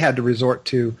they had to resort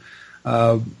to.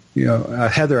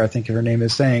 Heather, I think her name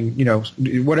is, saying,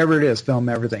 whatever it is, film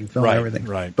everything, everything.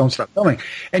 Right. Don't stop filming.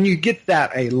 And you get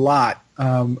that a lot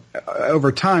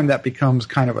over time that becomes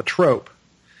kind of a trope.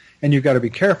 And you've got to be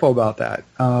careful about that.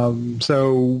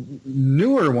 So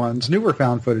newer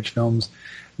found footage films,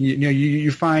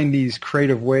 you find these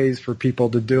creative ways for people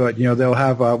to do it. They'll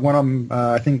have one of them.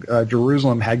 I think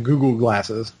Jerusalem had Google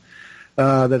glasses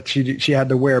that she had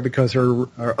to wear because her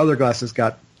other glasses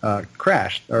got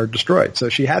crashed or destroyed, so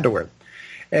she had to wear them.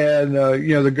 And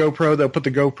the GoPro, they'll put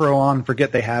the GoPro on and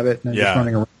forget they have it, and they're just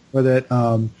running around with it.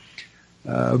 But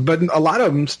a lot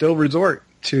of them still resort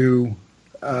to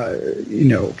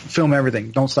film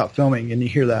everything. Don't stop filming, and you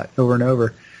hear that over and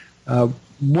over.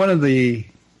 One of the,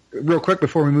 real quick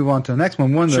before we move on to the next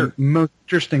one, one of the most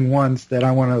interesting ones that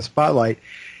I want to spotlight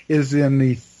is in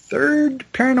the third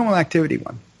Paranormal Activity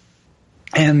one.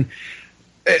 And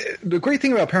the great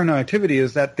thing about Paranormal Activity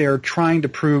is that they're trying to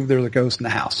prove there's a ghost in the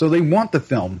house. So they want to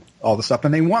film all the stuff,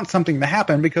 and they want something to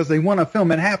happen because they want to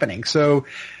film it happening. So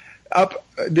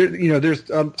there's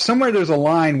somewhere there's a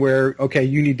line where, okay,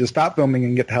 you need to stop filming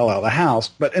and get the hell out of the house.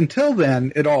 But until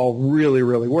then, it all really,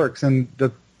 really works. And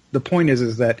the point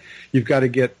is that you've got to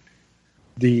get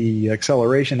the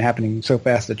acceleration happening so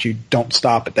fast that you don't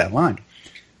stop at that line.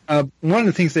 One of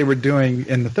the things they were doing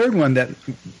in the third one that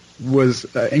was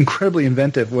incredibly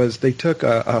inventive was they took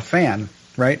a fan,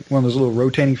 right? One of those little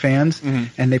rotating fans,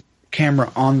 and they put the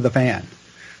camera on the fan.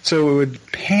 So it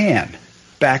would pan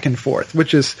back and forth,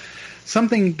 which is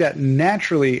something that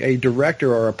naturally a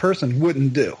director or a person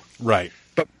wouldn't do. Right.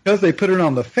 But because they put it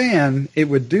on the fan, it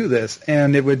would do this,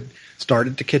 and it would start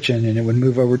at the kitchen, and it would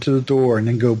move over to the door, and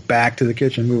then go back to the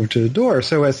kitchen, move to the door.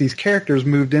 So as these characters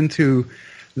moved into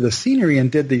the scenery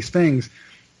and did these things,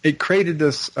 it created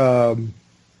this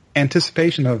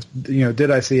anticipation of,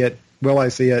 did I see it? Will I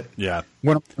see it? Yeah.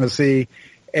 What am I going to see?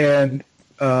 And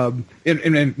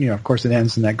of course, it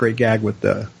ends in that great gag with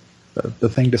the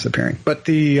thing disappearing. But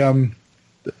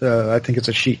I think it's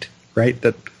a sheet, right,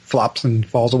 that flops and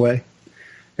falls away.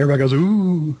 Everybody goes,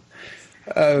 ooh.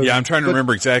 Yeah, I'm trying to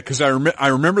remember exactly, because I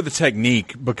remember the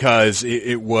technique because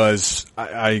it was,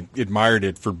 I admired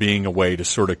it for being a way to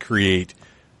sort of create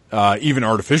even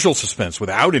artificial suspense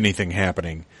without anything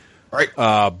happening. Right.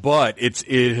 But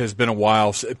it has been a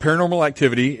while. Paranormal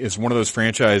Activity is one of those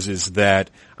franchises that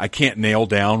I can't nail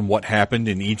down what happened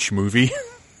in each movie.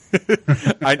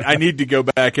 I need to go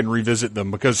back and revisit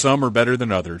them because some are better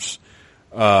than others.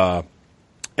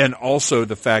 And also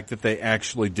the fact that they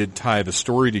actually did tie the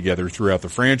story together throughout the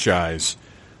franchise,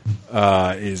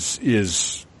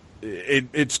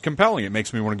 it's compelling. It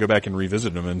makes me want to go back and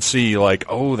revisit them and see, like,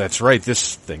 oh, that's right,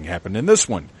 this thing happened in this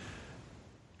one.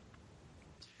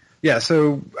 Yeah,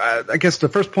 so I guess the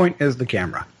first point is the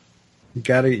camera. You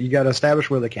gotta establish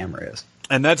where the camera is.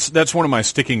 And that's one of my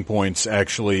sticking points,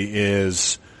 actually,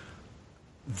 is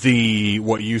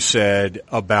what you said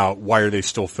about why are they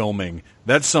still filming.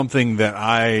 That's something that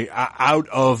out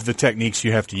of the techniques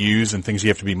you have to use and things you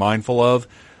have to be mindful of,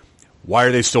 why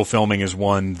are they still filming is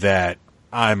one that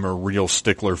I'm a real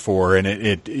stickler for. And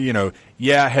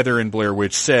Heather and Blair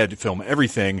Witch said film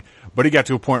everything, but it got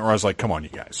to a point where I was like, come on, you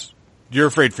guys. You're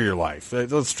afraid for your life.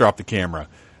 Let's drop the camera.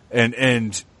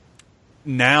 And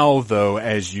now, though,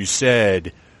 as you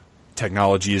said,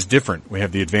 technology is different. We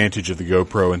have the advantage of the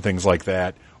GoPro and things like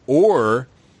that. Or,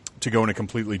 to go in a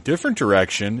completely different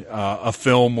direction, a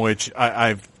film which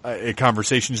I've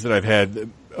conversations that I've had,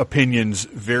 opinions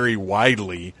vary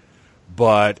widely,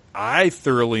 but I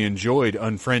thoroughly enjoyed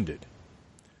Unfriended.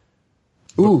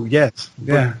 Ooh, yes.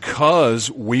 Yeah. Because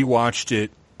we watched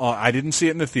it. I didn't see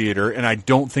it in the theater, and I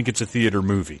don't think it's a theater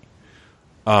movie.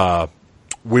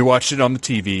 We watched it on the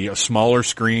TV. A smaller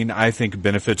screen, I think,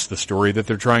 benefits the story that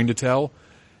they're trying to tell.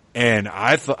 And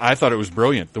I thought it was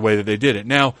brilliant, the way that they did it.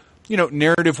 Now,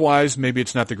 narrative-wise, maybe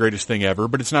it's not the greatest thing ever,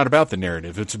 but it's not about the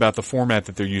narrative. It's about the format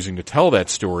that they're using to tell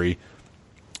that story,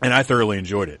 and I thoroughly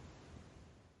enjoyed it.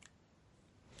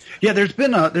 Yeah, there's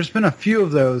been a few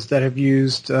of those that have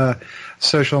used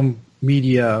social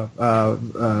media,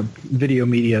 video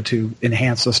media to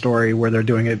enhance the story where they're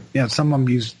doing it. Some of them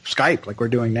use Skype like we're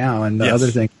doing now and other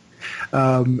things.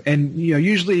 And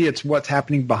usually it's what's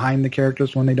happening behind the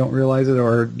characters when they don't realize it,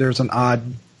 or there's an odd,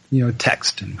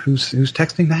 text and who's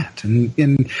texting that.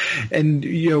 And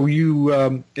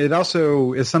it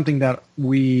also is something that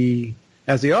we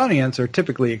as the audience are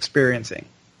typically experiencing.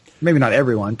 Maybe not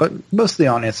everyone, but most of the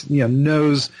audience,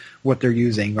 knows what they're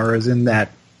using or is in that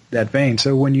vein.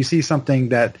 So when you see something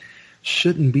that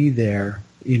shouldn't be there,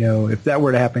 if that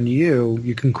were to happen to you,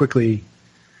 you can quickly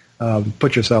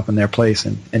put yourself in their place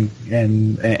and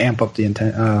amp up the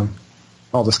intent,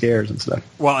 all the scares and stuff.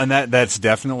 Well, and that's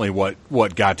definitely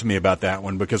what got to me about that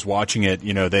one, because watching it,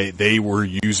 they were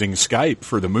using Skype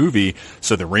for the movie,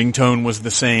 so the ringtone was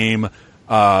the same.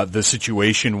 the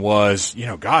situation was,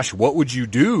 gosh, what would you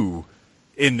do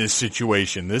in this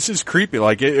situation? This is creepy.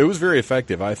 Like, it was very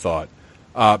effective, I thought.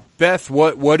 Beth,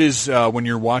 what is, when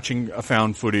you're watching a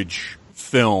found footage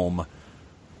film,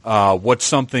 what's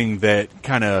something that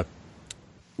kind of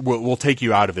will take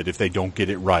you out of it if they don't get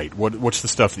it right? What's the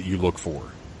stuff that you look for?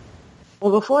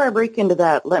 Well, before I break into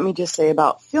that, let me just say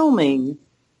about filming,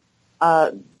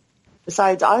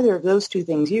 besides either of those two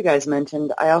things you guys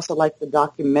mentioned, I also like the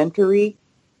documentary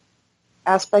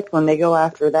aspect when they go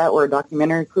after that, where a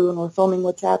documentary crew and we're filming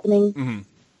what's happening. Mm-hmm.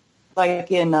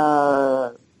 Like in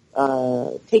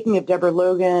Taking of Deborah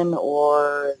Logan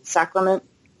or Sacrament.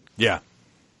 Yeah.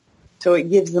 So it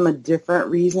gives them a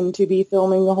different reason to be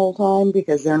filming the whole time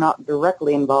because they're not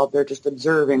directly involved. They're just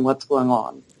observing what's going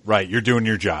on. Right. You're doing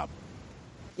your job.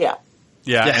 Yeah.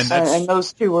 Yeah. Yes. And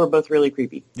those two were both really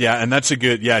creepy. Yeah. And that's a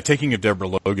good, Taking of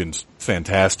Deborah Logan's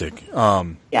fantastic.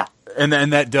 Yeah.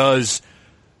 And that does,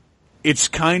 it's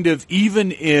kind of,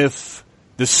 even if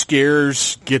the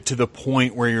scares get to the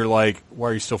point where you're like, why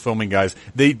are you still filming, guys?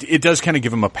 It does kind of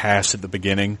give them a pass at the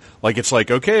beginning. Like, it's like,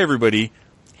 okay, everybody,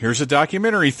 here's a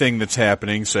documentary thing that's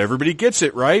happening, so everybody gets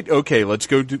it, right? Okay, let's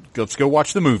go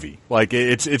watch the movie. Like,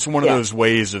 it's one of those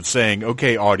ways of saying,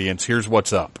 okay, audience, here's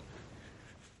what's up.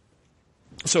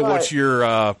 So what's your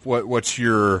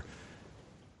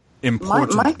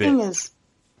important bit?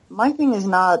 My thing is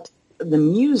not the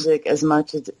music as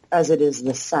much as it is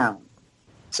the sound.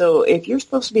 So if you're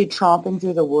supposed to be tromping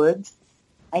through the woods,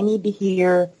 I need to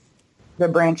hear the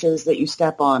branches that you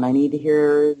step on. I need to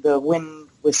hear the wind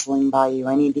whistling by you.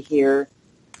 I need to hear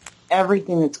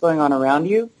everything that's going on around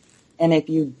you. And if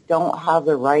you don't have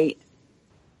the right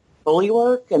Foley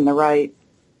work and the right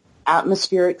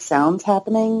atmospheric sounds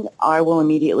happening, I will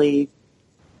immediately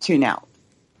tune out.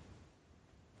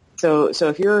 So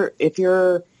if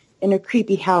you're in a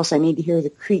creepy house, I need to hear the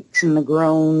creaks and the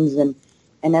groans and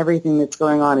everything that's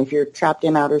going on. If you're trapped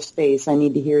in outer space, I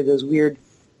need to hear those weird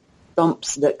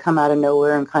thumps that come out of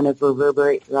nowhere and kind of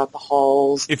reverberate throughout the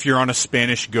halls. If you're on a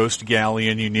Spanish ghost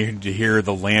galleon, you need to hear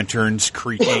the lanterns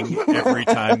creaking every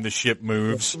time the ship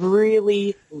moves.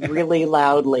 Really, really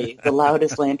loudly. The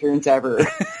loudest lanterns ever.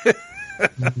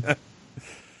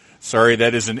 Sorry,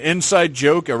 that is an inside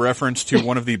joke, a reference to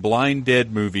one of the Blind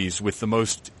Dead movies with the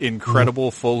most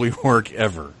incredible Foley work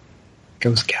ever.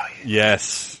 Ghost Galleon.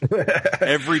 Yes.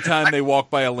 Every time they walk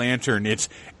by a lantern, it's...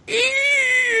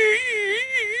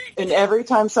 And every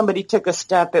time somebody took a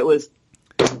step, it was...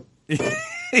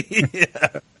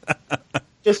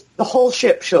 Just the whole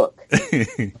ship shook.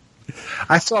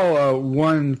 I saw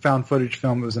one found footage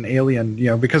film. It was an alien,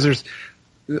 because there's...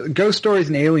 Ghost stories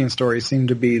and alien stories seem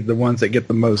to be the ones that get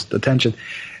the most attention.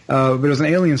 But it was an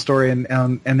alien story,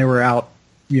 and they were out,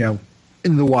 in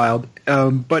the wild.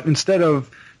 But instead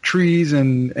of trees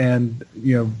and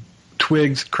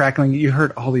twigs crackling, you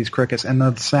heard all these crickets, and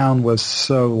the sound was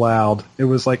so loud. It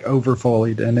was like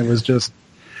over-folied, and it was just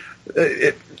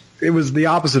it was the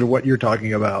opposite of what you're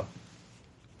talking about.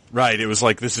 Right. It was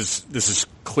like, this is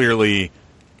clearly,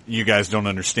 you guys don't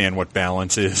understand what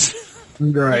balance is.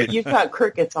 Right. You've got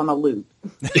crickets on a loop.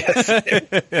 Yes.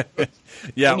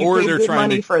 Yeah, or they're trying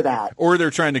money for that. Or they're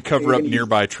trying to cover up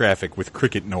nearby traffic with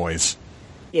cricket noise.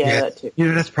 Yeah, that too.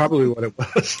 That's probably what it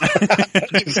was.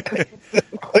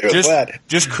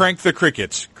 Just crank the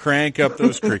crickets. Crank up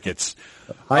those crickets.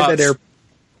 Hide that air.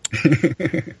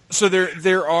 So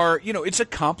there are, it's a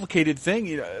complicated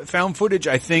thing. Found footage,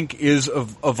 I think, is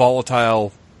a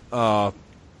volatile subgenre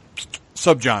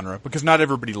because not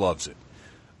everybody loves it.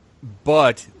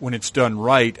 But when it's done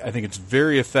right, I think it's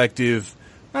very effective,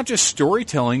 not just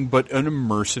storytelling, but an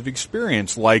immersive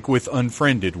experience, like with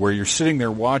Unfriended, where you're sitting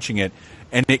there watching it,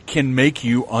 and it can make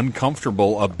you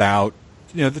uncomfortable about,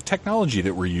 the technology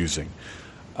that we're using.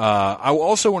 I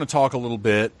also want to talk a little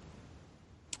bit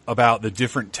about the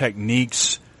different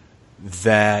techniques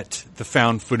that the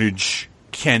found footage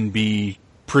can be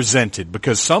presented,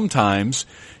 because sometimes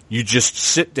you just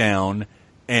sit down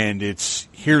and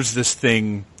here's this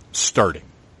thing starting.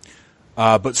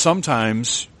 But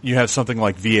sometimes you have something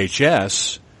like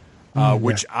VHS,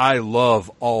 which I love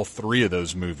all three of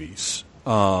those movies,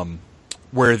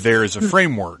 where there is a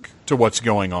framework to what's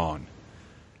going on.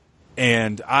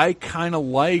 And I kind of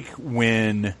like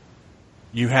when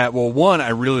you have, one, I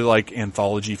really like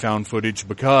anthology found footage,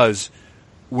 because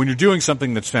when you're doing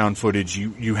something that's found footage,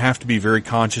 you have to be very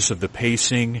conscious of the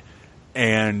pacing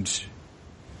and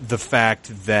the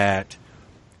fact that,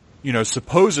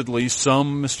 supposedly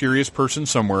some mysterious person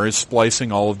somewhere is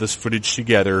splicing all of this footage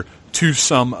together to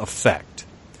some effect.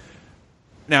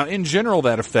 Now, in general,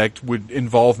 that effect would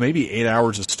involve maybe 8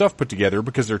 hours of stuff put together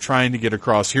because they're trying to get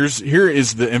across, here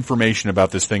is the information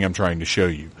about this thing I'm trying to show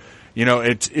you. You know,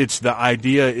 it's the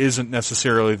idea isn't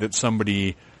necessarily that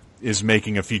somebody is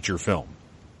making a feature film.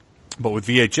 But with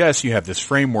VHS, you have this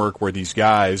framework where these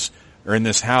guys are in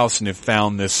this house and have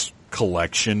found this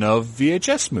collection of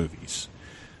VHS movies.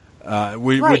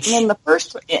 Right, and the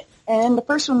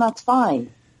first one, that's fine.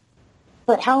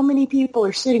 But how many people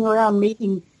are sitting around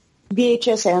making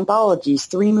VHS anthologies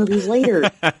 3 movies later?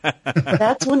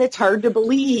 That's when it's hard to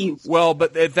believe. Well,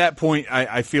 but at that point,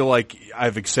 I feel like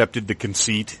I've accepted the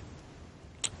conceit.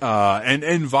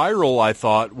 And Viral, I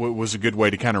thought, was a good way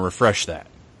to kind of refresh that.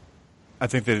 I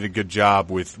think they did a good job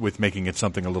with making it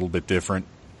something a little bit different.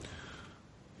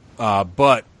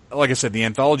 But, like I said, the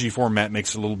anthology format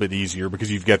makes it a little bit easier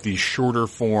because you've got these shorter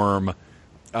form,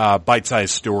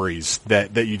 bite-sized stories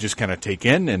that you just kind of take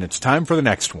in, and it's time for the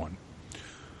next one.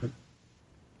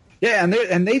 Yeah,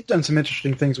 and they've done some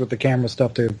interesting things with the camera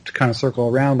stuff to kind of circle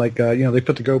around. Like, they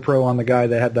put the GoPro on the guy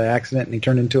that had the accident and he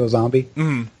turned into a zombie.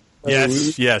 Mm-hmm.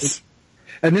 Yes.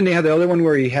 And then they had the other one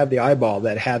where he had the eyeball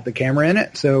that had the camera in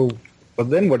it. So, well,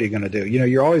 then what are you going to do? You know,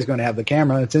 you're always going to have the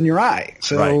camera. It's in your eye.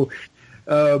 So,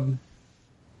 right.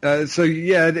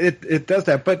 It does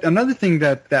that. But another thing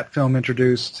that film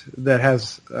introduced that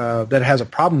has a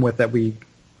problem with that we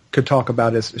could talk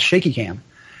about is shaky cam.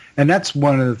 And that's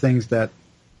one of the things that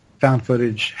found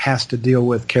footage has to deal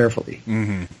with carefully.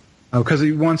 Mm-hmm. Because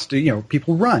he wants to,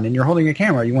 people run and you're holding a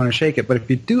camera, you want to shake it. But if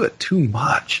you do it too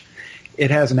much, it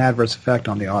has an adverse effect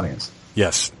on the audience.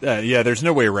 Yes. There's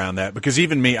no way around that. Because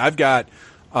even me, I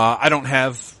don't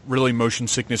have really motion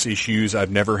sickness issues. I've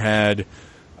never had,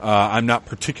 I'm not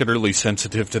particularly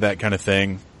sensitive to that kind of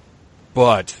thing.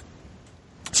 But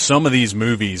some of these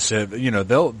movies have,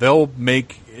 they'll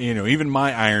make, even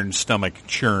my iron stomach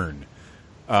churn,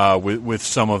 with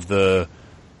some of the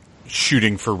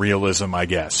shooting for realism, I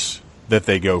guess, that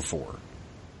they go for.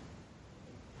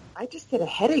 I just get a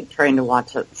headache trying to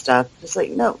watch that stuff. Just like,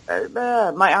 no,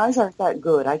 my eyes aren't that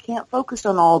good. I can't focus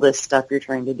on all this stuff you're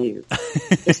trying to do.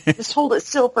 just hold it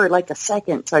still for like a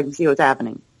second so I can see what's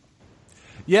happening.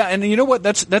 Yeah, and you know what?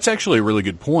 That's actually a really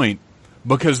good point,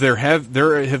 because there have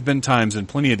been times in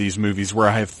plenty of these movies where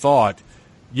I have thought,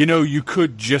 you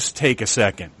could just take a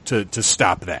second to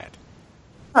stop that.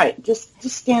 Right, just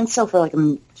stand still for like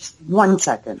just 1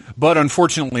 second. But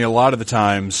unfortunately, a lot of the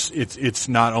times, it's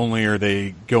not only are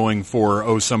they going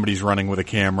for, somebody's running with a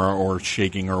camera or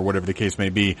shaking or whatever the case may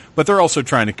be, but they're also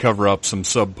trying to cover up some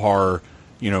subpar,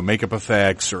 makeup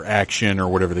effects or action or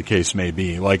whatever the case may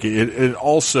be. Like, it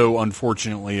also,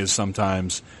 unfortunately, is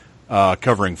sometimes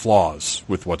covering flaws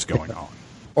with what's going on.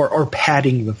 Or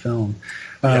padding the film.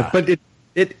 But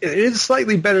It is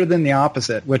slightly better than the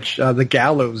opposite, which The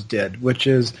Gallows did, which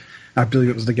is, I believe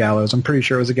it was The Gallows, I'm pretty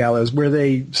sure it was The Gallows, where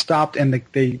they stopped and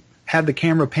they had the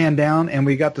camera pan down and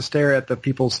we got to stare at the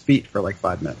people's feet for like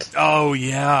 5 minutes. Oh,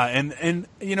 yeah. And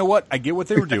you know what? I get what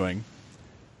they were doing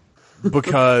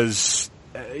because,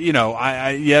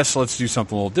 yes, let's do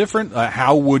something a little different.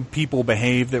 How would people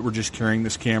behave that were just carrying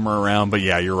this camera around? But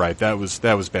yeah, you're right. That was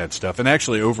bad stuff. And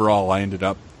actually, overall, I ended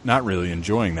up not really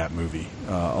enjoying that movie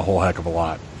a whole heck of a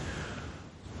lot.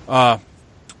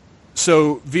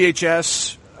 So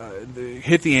VHS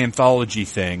hit the anthology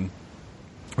thing,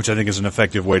 which I think is an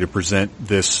effective way to present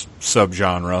this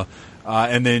subgenre.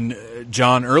 And then,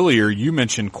 John, earlier you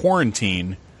mentioned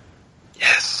Quarantine.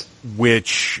 Yes.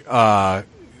 Which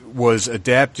was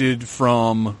adapted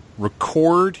from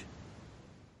Record,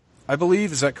 I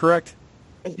believe. Is that correct?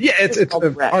 Yeah, it's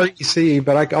REC,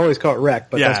 but I always call it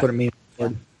Rec, but that's what it means.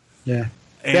 Yeah.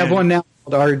 They have one now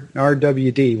called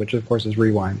RWD, which of course is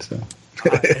Rewind. So,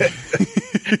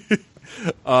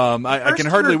 I can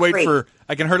hardly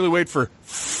wait for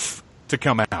to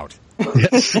come out.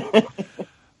 Yes.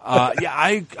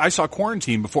 I saw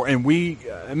Quarantine before, and me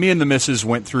and the missus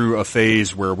went through a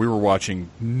phase where we were watching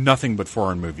nothing but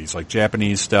foreign movies, like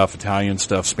Japanese stuff, Italian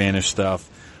stuff, Spanish stuff.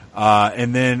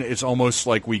 And then it's almost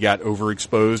like we got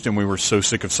overexposed and we were so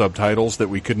sick of subtitles that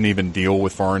we couldn't even deal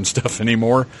with foreign stuff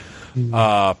anymore.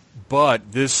 Mm-hmm.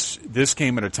 But this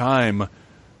came at a time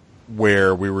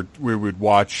where we would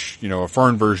watch, a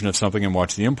foreign version of something and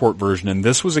watch the import version. And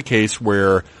this was a case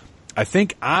where I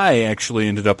think I actually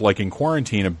ended up liking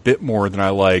Quarantine a bit more than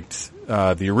I liked,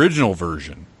 the original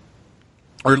version.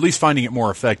 Or at least finding it more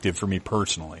effective for me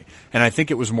personally. And I think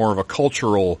it was more of a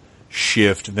cultural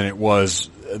shift than it was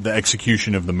the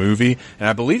execution of the movie, and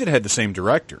I believe it had the same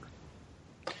director.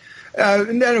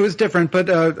 And it was different, but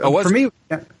for me,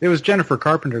 it was Jennifer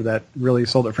Carpenter that really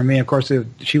sold it for me. Of course,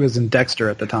 she was in Dexter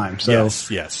at the time. So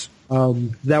yes.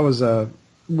 That was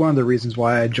one of the reasons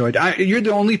why I enjoyed it. You're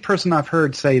the only person I've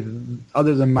heard say,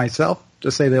 other than myself,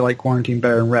 to say they like Quarantine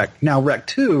better than Rec. Now, Rec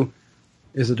 2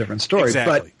 is a different story.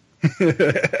 Exactly.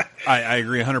 But I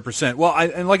agree 100%. Well,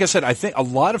 and like I said, I think a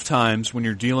lot of times when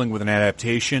you're dealing with an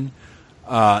adaptation,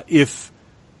 if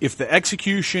the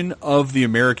execution of the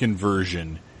American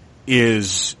version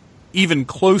is even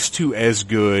close to as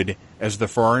good as the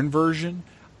foreign version,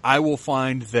 I will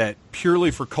find that purely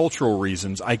for cultural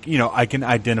reasons, I can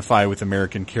identify with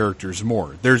American characters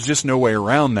more. There's just no way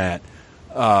around that.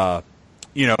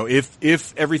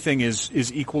 If everything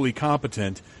is equally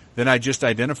competent, then I just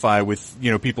identify with,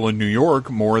 people in New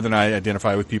York more than I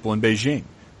identify with people in Beijing.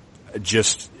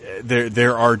 Just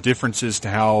there are differences to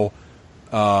how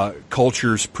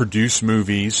cultures produce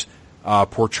movies,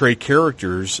 portray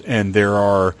characters, and there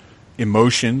are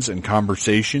emotions and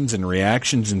conversations and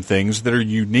reactions and things that are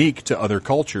unique to other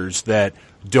cultures that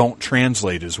don't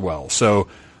translate as well. So,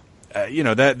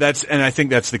 that's, and I think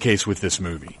that's the case with this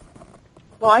movie.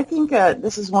 Well, I think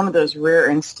this is one of those rare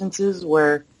instances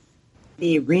where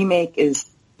the remake is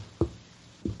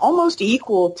almost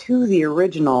equal to the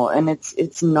original, and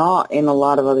it's not in a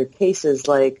lot of other cases,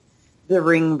 like The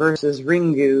Ring versus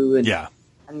Ringu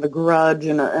and The Grudge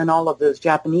and all of those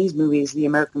Japanese movies. The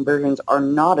American versions are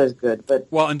not as good. But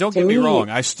and don't get me wrong,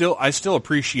 I still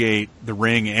appreciate The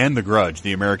Ring and The Grudge,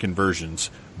 the American versions.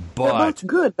 But they're both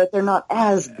good, but they're not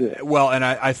as good. Well, and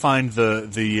I find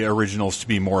the originals to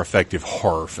be more effective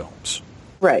horror films.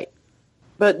 Right.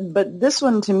 But this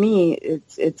one, to me,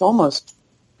 it's almost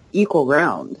equal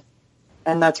ground.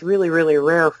 And that's really, really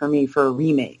rare for me for a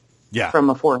remake from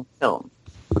a foreign film.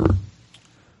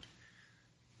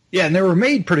 Yeah, and they were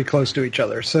made pretty close to each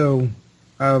other. So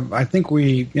I think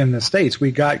in the States,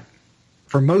 we got,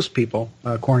 for most people,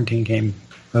 Quarantine came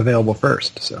available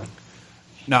first. So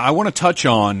now I want to touch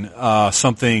on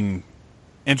something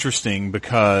interesting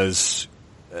because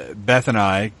Beth and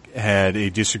I had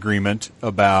a disagreement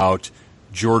about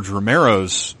George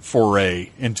Romero's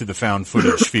foray into the found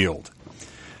footage field.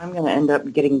 I'm going to end up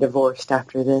getting divorced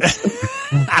after this.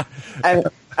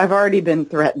 I've already been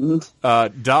threatened.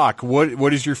 Doc,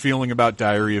 what is your feeling about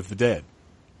Diary of the Dead?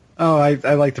 Oh, I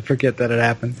like to forget that it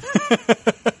happened.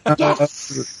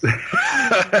 Yes.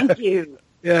 Thank you.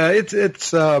 Yeah, it's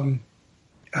there's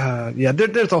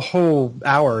a whole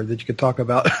hour that you could talk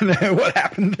about what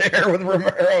happened there with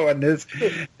Romero and his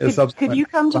subsequent. Could you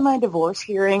come to my divorce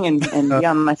hearing and be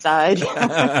on my side?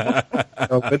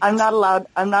 I'm not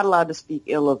allowed to speak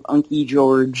ill of Unky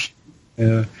George.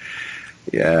 Yeah.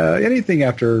 Anything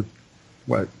after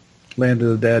Land of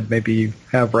the Dead, maybe you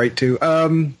have right to.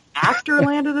 After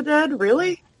Land of the Dead,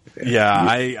 really? Yeah,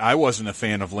 I wasn't a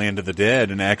fan of Land of the Dead,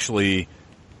 and actually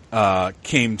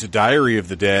came to Diary of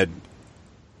the Dead,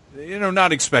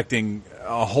 not expecting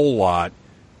a whole lot,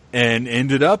 and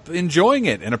ended up enjoying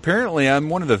it. And apparently I'm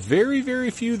one of the very, very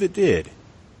few that did.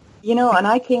 And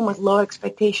I came with low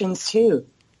expectations too.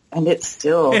 And it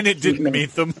didn't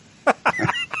meet them.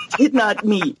 Did not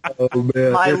meet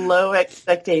my low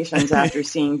expectations after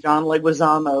seeing John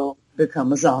Leguizamo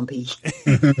become a zombie.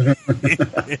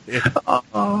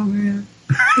 Oh, man.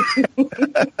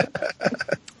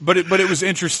 But it was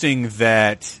interesting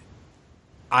that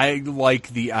I like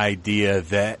the idea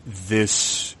that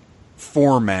this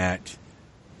format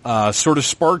sort of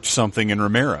sparked something in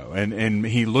Romero, and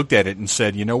he looked at it and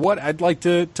said, "You know what? I'd like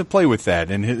to play with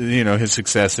that." And his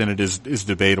success in it is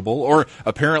debatable, or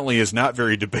apparently is not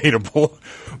very debatable.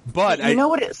 But you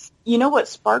know what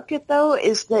sparked it though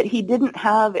is that he didn't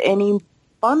have any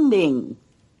funding.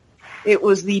 It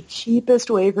was the cheapest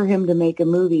way for him to make a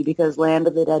movie because Land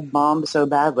of the Dead bombed so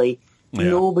badly. Yeah.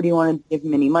 Nobody wanted to give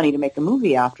him any money to make a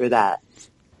movie after that.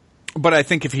 But I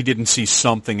think if he didn't see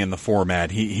something in the format,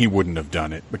 he wouldn't have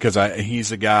done it, because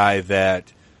he's a guy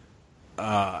that,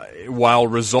 while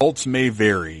results may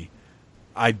vary,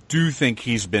 I do think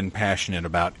he's been passionate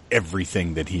about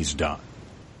everything that he's done.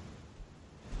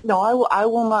 No, I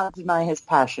will not deny his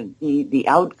passion. The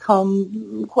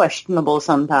outcome, questionable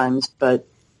sometimes, but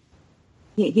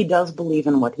he does believe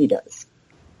in what he does.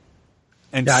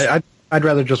 And I'd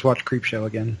rather just watch Creepshow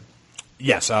again.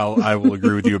 Yes, I will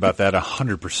agree with you about that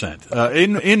 100%.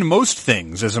 In most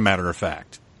things, as a matter of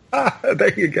fact.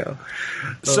 There you go.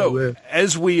 So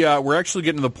as we're actually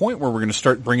getting to the point where we're going to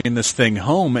start bringing this thing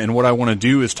home, and what I want to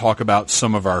do is talk about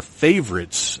some of our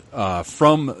favorites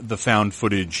from the found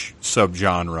footage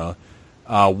subgenre,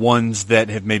 ones that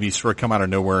have maybe sort of come out of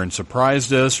nowhere and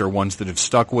surprised us, or ones that have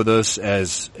stuck with us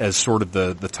as sort of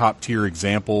the top tier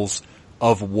examples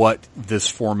of what this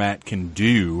format can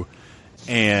do.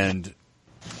 And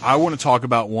I want to talk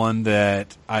about one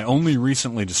that I only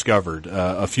recently discovered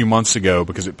a few months ago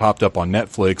because it popped up on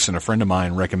Netflix and a friend of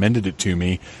mine recommended it to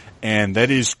me, and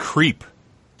that is Creep.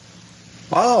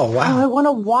 Oh, wow. Oh, I want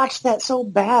to watch that so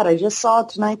bad. I just saw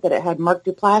tonight that it had Mark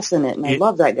Duplass in it, and I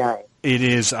love that guy. It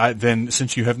is. Then,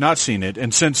 since you have not seen it,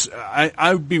 and since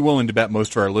I would be willing to bet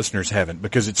most of our listeners haven't,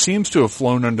 because it seems to have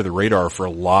flown under the radar for a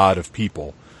lot of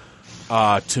people.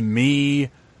 To me,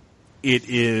 it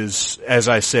is, as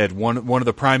I said, one of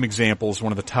the prime examples,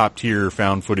 one of the top tier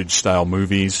found footage style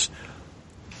movies.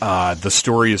 The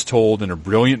story is told in a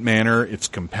brilliant manner. It's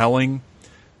compelling,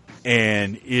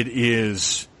 and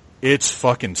it's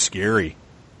fucking scary.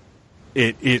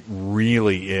 It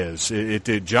really is.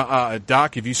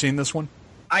 Doc, have you seen this one?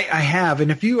 I have,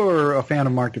 and if you are a fan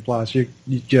of Mark Duplass, you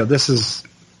know, this is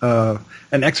an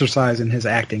exercise in his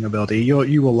acting ability.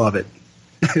 You will love it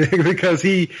because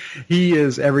he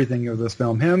is everything of this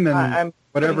film. Him and I'm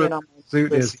whatever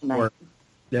suit is for.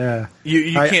 Yeah,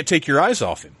 you can't take your eyes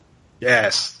off him.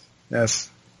 Yes,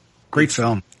 great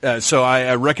film. So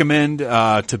I recommend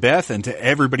to Beth and to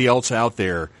everybody else out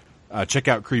there. Check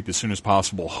out Creep as soon as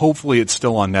possible. Hopefully it's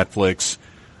still on Netflix.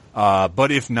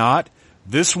 But if not,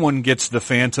 this one gets the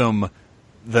Phantom,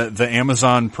 the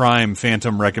Amazon Prime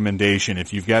Phantom recommendation.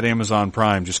 If you've got Amazon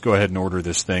Prime, just go ahead and order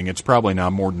this thing. It's probably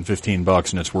not more than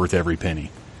 $15 and it's worth every penny.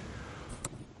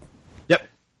 Yep.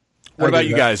 What about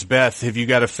you guys? Beth, have you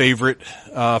got a favorite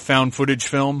found footage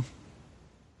film?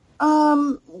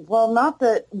 Well, not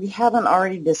that we haven't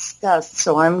already discussed,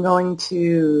 so I'm going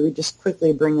to just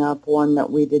quickly bring up one that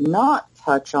we did not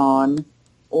touch on,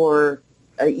 or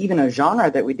even a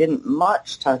genre that we didn't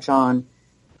much touch on,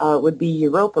 would be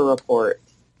Europa Report,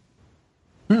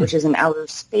 which is an outer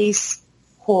space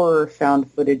horror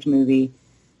found footage movie.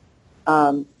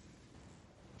 Apollo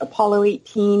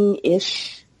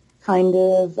 18-ish, kind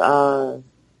of.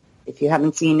 If you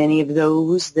haven't seen any of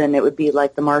those, then it would be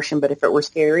like The Martian, but if it were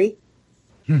scary.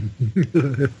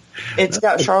 It's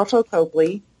got Charlton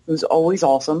Copley, who's always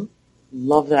awesome.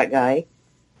 Love that guy.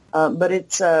 But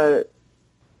it's a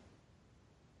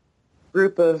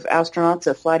group of astronauts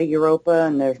that fly to Europa,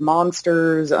 and there's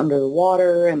monsters under the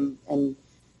water, and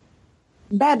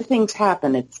bad things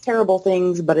happen. It's terrible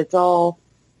things, but it's all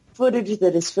footage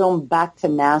that is filmed back to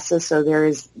NASA, so there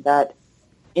is that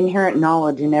inherent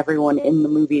knowledge in everyone in the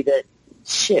movie that,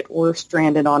 shit, we're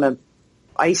stranded on a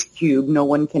ice cube, no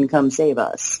one can come save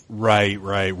us. Right.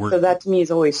 So that to me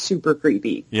is always super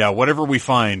creepy. Yeah, whatever we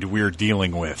find, we're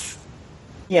dealing with.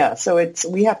 Yeah, so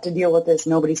we have to deal with this,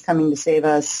 nobody's coming to save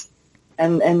us.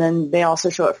 And then they also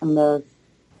show it from the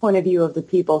point of view of the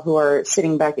people who are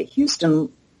sitting back at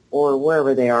Houston or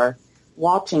wherever they are,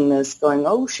 watching this, going,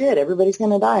 oh shit, everybody's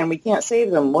going to die and we can't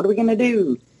save them. What are we going to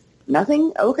do?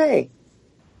 Nothing? Okay.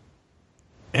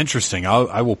 Interesting.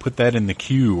 I will put that in the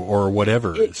queue or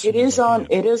whatever. It is on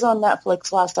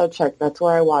Netflix. Last I checked, that's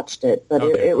where I watched it. But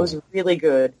it was really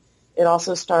good. It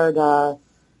also starred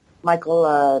Michael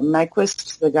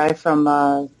Nyqvist, the guy from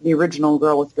the original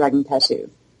Girl with Dragon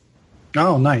Tattoo.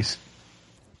 Oh, nice.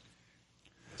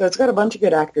 So it's got a bunch of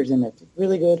good actors in it. It's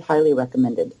really good. Highly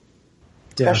recommended.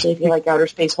 Especially if you like outer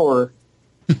space horror.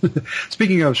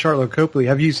 Speaking of Charlotte Copley,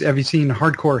 have you seen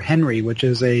Hardcore Henry, which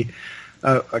is a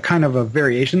kind of a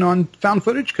variation on found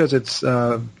footage because it's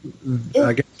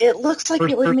it looks like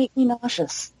it would make me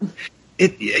nauseous.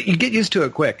 You get used to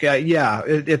it quick.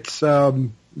 It's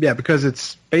because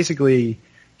it's basically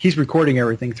he's recording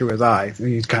everything through his eye.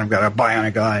 He's kind of got a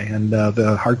bionic eye, and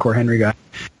the Hardcore Henry guy.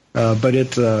 But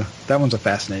that one's a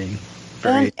fascinating.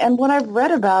 And when I've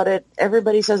read about it,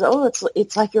 everybody says, "Oh,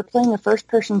 it's like you're playing a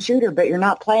first-person shooter, but you're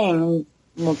not playing."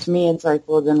 Well, to me, it's like,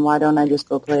 well, then why don't I just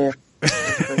go play a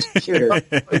first-person shooter?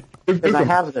 Because I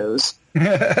have those.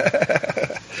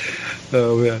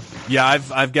 Oh yeah. Yeah,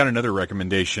 I've got another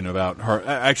recommendation about her.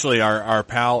 Actually, our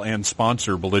pal and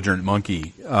sponsor, Belligerent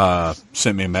Monkey,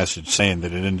 sent me a message saying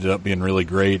that it ended up being really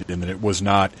great and that it was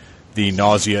not the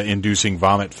nausea-inducing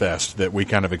vomit fest that we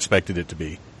kind of expected it to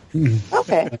be.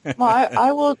 Okay.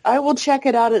 Well, I will check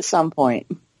it out at some point.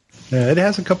 Yeah, it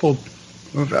has a couple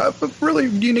of really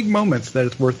unique moments that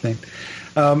it's worth seeing.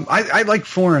 I like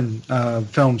foreign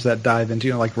films that dive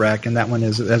into, like Wreck, and that one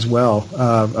is as well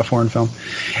a foreign film.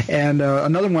 And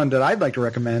another one that I'd like to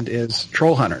recommend is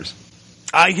Troll Hunters.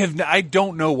 I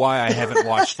don't know why I haven't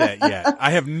watched that yet.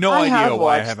 I have no idea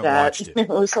why I haven't watched it. It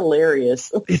was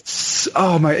hilarious. It's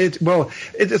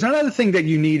another thing that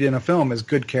you need in a film is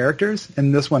good characters,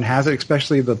 and this one has it,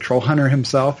 especially the Troll Hunter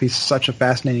himself. He's such a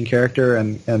fascinating character,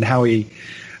 and how he,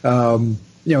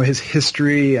 his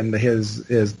history and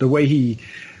the way he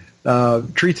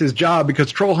treats his job,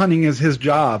 because troll hunting is his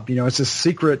job. It's a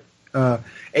secret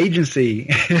agency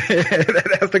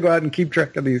that has to go out and keep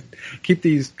track of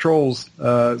these trolls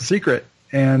secret,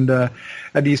 and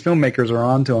these filmmakers are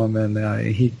onto him, and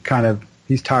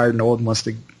he's tired and old and wants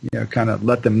to kind of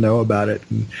let them know about it,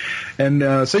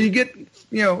 and so you get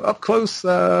up close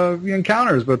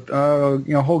encounters with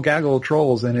a whole gaggle of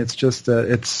trolls, and it's just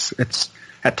it's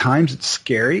at times it's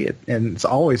scary and it's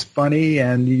always funny,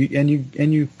 and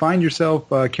you find yourself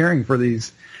caring for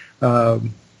these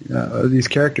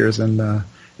characters and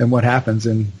what happens,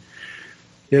 and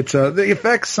it's the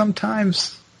effects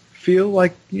sometimes feel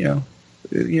like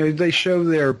they show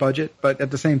their budget, but at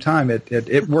the same time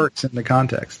it works in the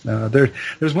context.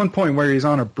 There's one point where he's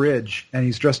on a bridge and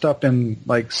he's dressed up in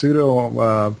like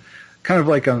pseudo kind of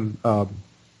like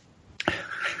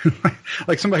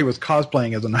like somebody was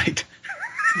cosplaying as a knight.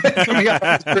 and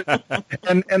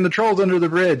the troll's under the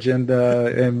bridge, and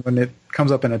when it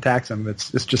comes up and attacks him, it's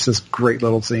just this great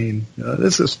little scene.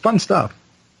 This is fun stuff.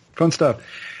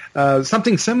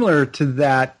 Something similar to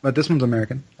that, but this one's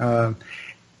American, and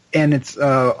it's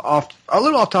a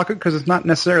little off topic because it's not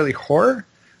necessarily horror,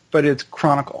 but it's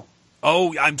Chronicle.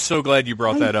 Oh, I'm so glad you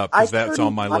brought that up because that's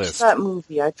on my list. That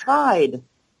movie, I tried.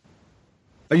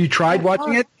 Oh, you tried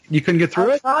watching it? You couldn't get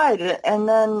through it? I tried, and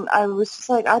then I was just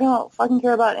like, I don't fucking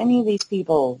care about any of these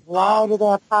people. Why do they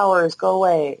have powers? Go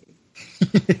away.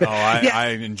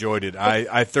 I enjoyed it.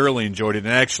 I thoroughly enjoyed it,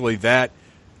 and actually that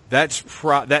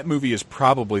movie is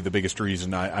probably the biggest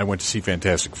reason I went to see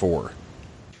Fantastic Four.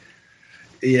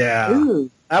 Yeah, Ooh.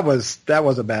 that was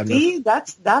a bad movie. See,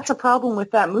 that's a problem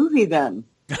with that movie then.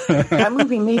 That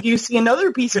movie made you see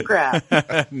another piece of crap.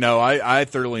 No, I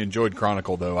thoroughly enjoyed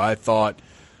Chronicle, though. I thought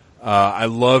I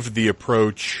loved the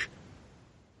approach,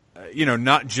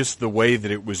 not just the way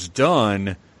that it was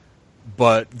done,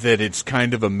 but that it's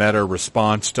kind of a meta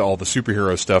response to all the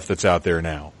superhero stuff that's out there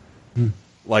now.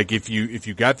 Like, if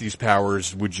you got these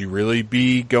powers, would you really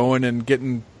be going and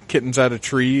getting kittens out of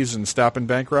trees and stopping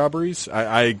bank robberies?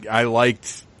 I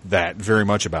liked that very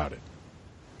much about it.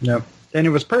 Yep. And it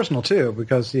was personal too,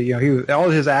 because he all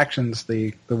his actions.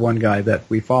 The one guy that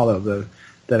we follow,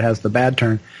 that has the bad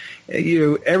turn,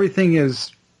 everything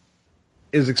is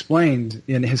explained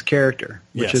in his character,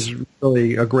 which is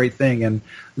really a great thing, and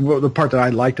the part that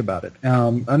I liked about it.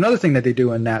 Another thing that they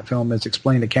do in that film is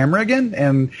explain the camera again,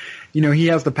 and he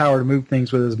has the power to move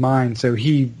things with his mind, so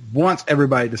he wants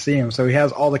everybody to see him, so he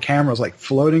has all the cameras like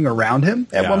floating around him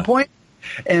at one point,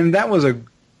 and that was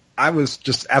I was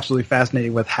just absolutely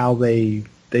fascinated with how they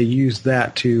used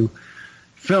that to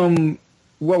film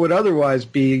what would otherwise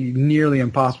be nearly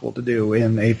impossible to do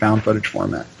in a found footage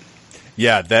format.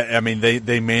 Yeah,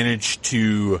 they managed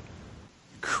to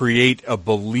create a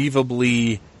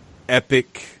believably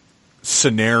epic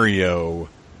scenario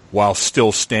while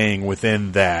still staying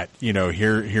within that.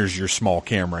 Here's your small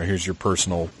camera, here's your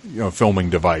personal filming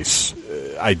device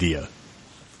idea.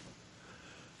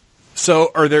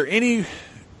 So, are there any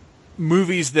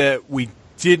movies that we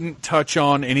didn't touch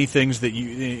on, any things that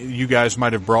you guys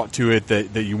might have brought to it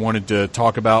that you wanted to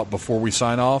talk about before we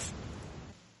sign off?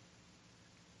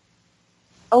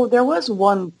 Oh, there was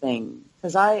one thing,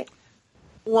 because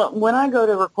when I go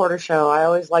to record a show, I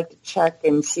always like to check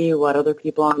and see what other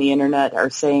people on the internet are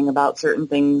saying about certain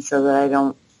things so that I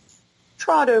don't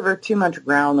trod over too much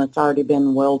ground that's already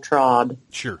been well trod.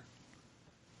 Sure.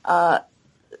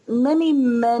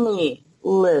 Many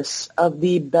lists of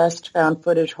the best found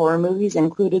footage horror movies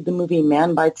included the movie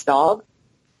Man Bites Dog.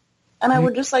 And I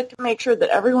would just like to make sure that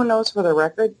everyone knows for the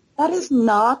record, that is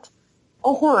not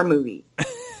a horror movie.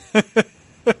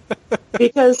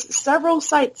 Because several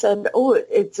sites said,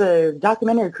 it's a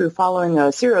documentary crew following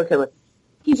a serial killer.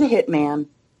 He's a hitman.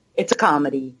 It's a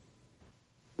comedy.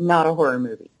 Not a horror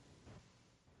movie.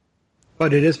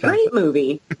 But it is great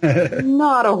movie.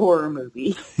 Not a horror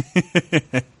movie.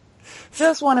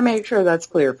 Just want to make sure that's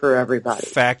clear for everybody.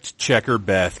 Fact checker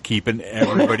Beth, keeping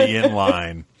everybody in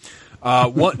line.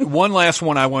 One last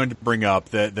one I wanted to bring up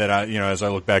that I, as I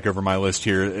look back over my list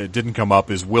here, it didn't come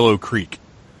up, is Willow Creek.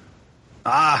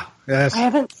 Ah, yes. I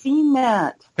haven't seen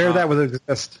that. Pair that with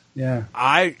Exist. Yeah.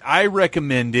 I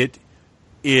recommend it.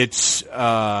 It's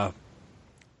I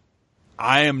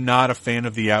am not a fan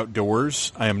of the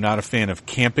outdoors. I am not a fan of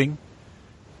camping.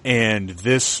 And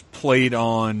this played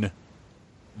on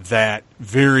that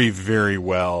very, very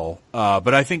well.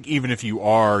 But I think even if you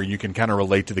are, you can kind of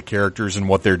relate to the characters and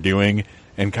what they're doing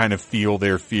and kind of feel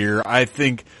their fear. I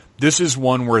think this is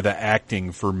one where the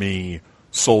acting for me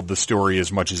sold the story as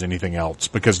much as anything else,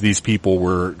 because these people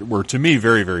were to me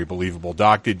very, very believable.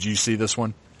 Doc, did you see this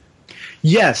one?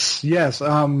 Yes. There's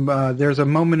a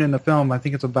moment in the film, I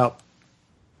think it's about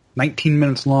 19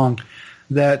 minutes long,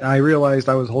 that I realized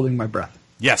I was holding my breath.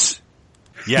 Yes.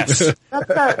 That's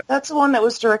the one that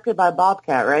was directed by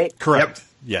Bobcat, right? Correct. Yep.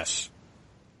 Yes.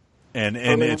 And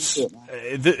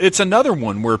it's another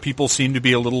one where people seem to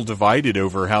be a little divided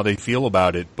over how they feel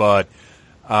about it, but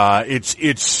it's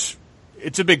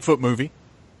a Bigfoot movie.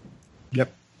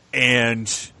 Yep.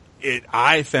 And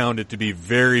I found it to be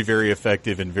very, very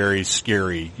effective and very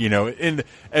scary, in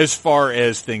as far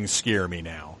as things scare me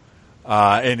now.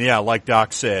 And yeah, like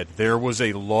Doc said, there was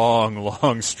a long,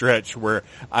 long stretch where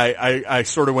I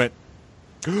sort of went,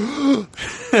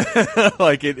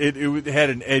 like it had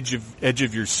an edge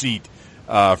of your seat,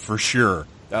 for sure.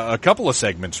 A couple of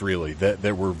segments really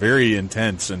that were very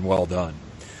intense and well done.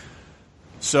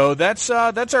 So that's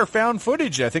our found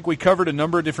footage. I think we covered a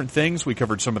number of different things. We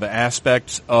covered some of the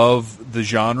aspects of the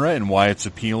genre and why it's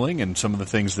appealing, and some of the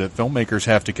things that filmmakers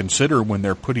have to consider when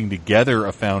they're putting together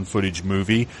a found footage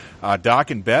movie. Doc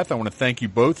and Beth, I want to thank you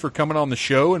both for coming on the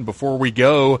show. And before we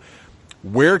go,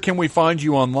 where can we find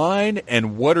you online,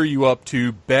 and what are you up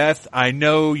to? Beth, I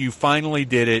know you finally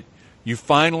did it. You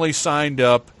finally signed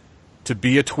up to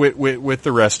be a twitwit with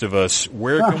the rest of us.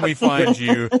 Where can we find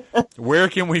you? Where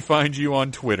can we find you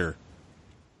on Twitter?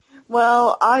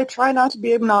 Well, I try not to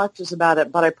be obnoxious about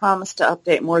it, but I promise to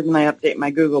update more than I update my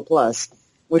Google Plus,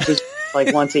 which is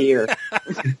like once a year.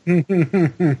 In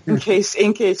case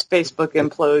Facebook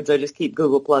implodes, I just keep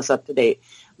Google Plus up to date.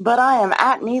 But I am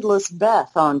at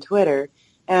NeedlessBeth on Twitter,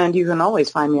 and you can always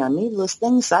find me on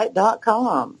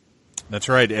needlessthingssite.com. That's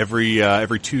right.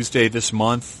 Every Tuesday this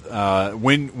month,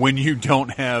 when you don't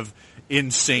have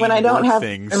insane when I don't have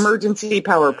things. Emergency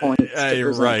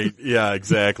PowerPoint. Right. Yeah,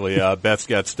 exactly. Beth's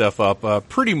got stuff up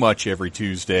pretty much every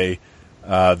Tuesday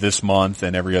this month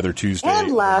and every other Tuesday.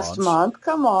 And last month.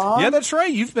 Come on. Yeah, that's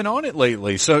right. You've been on it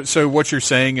lately. So what you're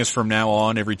saying is from now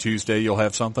on, every Tuesday you'll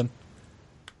have something?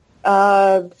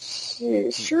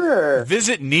 Sure.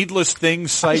 Visit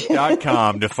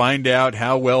needlessthingssite.com to find out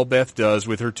how well Beth does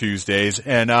with her Tuesdays.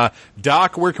 And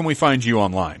Doc, where can we find you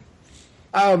online?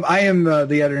 I am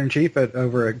the editor-in-chief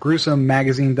over at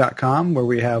gruesomemagazine.com, where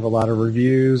we have a lot of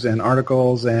reviews and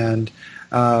articles and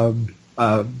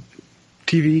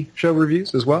TV show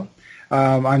reviews as well.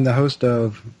 I'm the host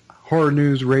of Horror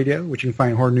News Radio, which you can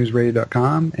find at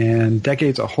horrornewsradio.com, and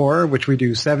Decades of Horror, which we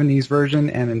do 70s version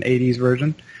and an 80s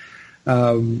version.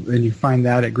 And you find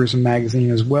that at Gruesome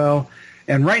Magazine as well.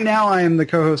 And right now I am the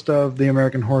co-host of the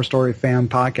American Horror Story Fan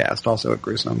Podcast, also at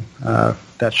Gruesome.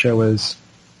 That show is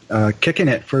kicking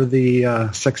it for the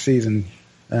sixth season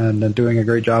and doing a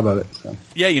great job of it. So.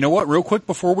 Yeah, you know what? Real quick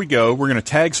before we go, we're going to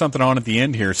tag something on at the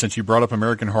end here since you brought up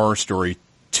American Horror Story.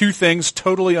 Two things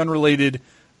totally unrelated.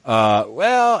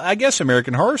 Well, I guess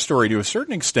American Horror Story to a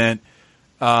certain extent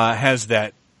has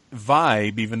that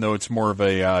vibe, even though it's more of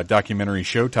a documentary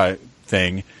show type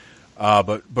thing.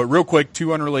 But real quick,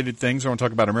 two unrelated things. I want to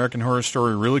talk about American Horror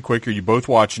Story really quick. Are you both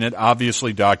watching it?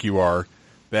 Obviously, Doc, you are.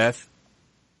 Beth?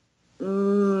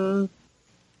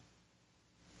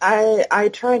 I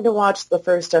tried to watch the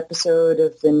first episode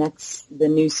of the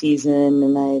new season,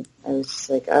 and I was just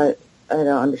like, I don't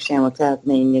understand what's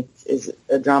happening. It's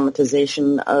a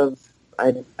dramatization of.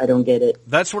 I don't get it.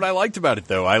 That's what I liked about it,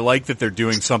 though. I like that they're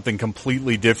doing something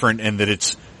completely different, and that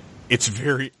it's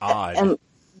very odd. And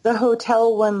the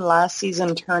hotel one last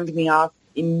season turned me off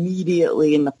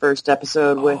immediately in the first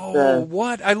episode with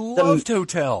what? I loved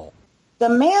Hotel. The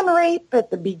man rape at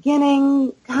the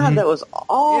beginning. God, that was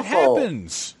awful. It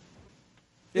happens.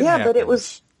 It happens. But it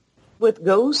was with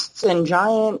ghosts and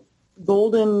giant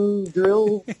golden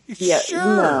drill. Yeah, sure.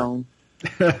 No.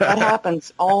 That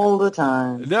happens all the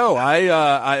time. No,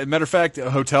 I matter of fact,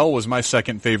 Hotel was my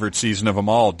second favorite season of them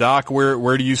all. Doc,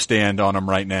 where do you stand on them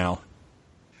right now?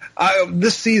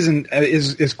 This season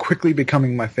is quickly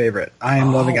becoming my favorite. I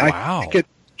am loving it. Wow. I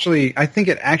think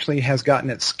it actually has gotten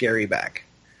its scary back.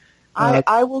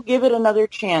 I will give it another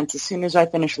chance as soon as I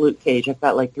finish Luke Cage. I've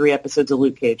got like 3 episodes of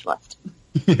Luke Cage left.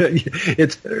 Yeah,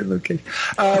 it's better than Luke Cage.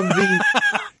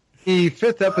 The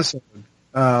 5th episode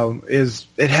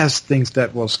it has things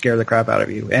that will scare the crap out of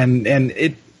you, and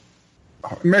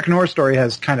American Horror Story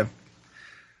has kind of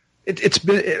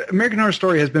American Horror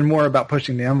Story has been more about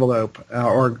pushing the envelope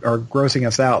or grossing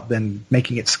us out than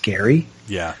making it scary.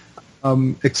 Yeah.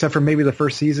 Except for maybe the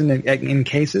first season in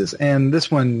cases, and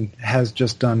this one has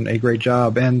just done a great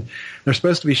job. And they're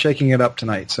supposed to be shaking it up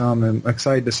tonight, so I'm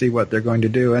excited to see what they're going to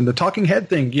do. And the talking head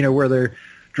thing, where they're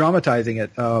dramatizing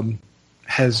it,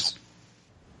 has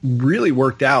really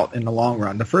worked out in the long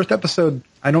run. The first episode,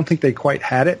 I don't think they quite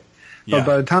had it, but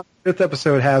by the time the 5th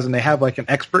episode has, and they have like an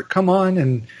expert come on,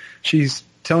 and she's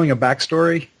telling a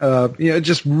backstory, it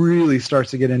just really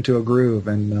starts to get into a groove,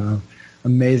 and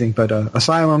amazing. But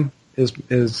Asylum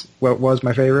is what was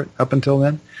my favorite up until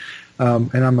then,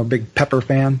 and I'm a big Pepper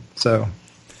fan. So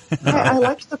I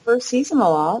liked the first season a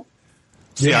lot.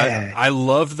 See, I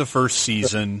loved the first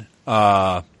season,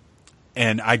 and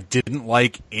I didn't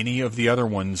like any of the other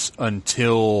ones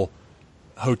until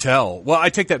Hotel. Well, I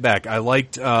take that back. I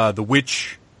liked the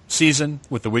Witch season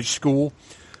with the Witch School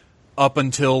up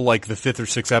until like the 5th or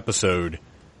 6th episode,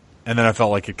 and then I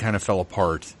felt like it kind of fell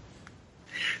apart.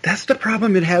 That's the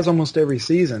problem it has almost every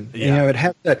season. Yeah. You know, it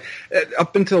has that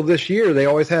up until this year. They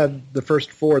always had the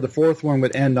first 4. The 4th one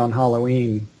would end on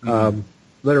Halloween,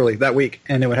 literally that week,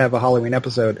 and it would have a Halloween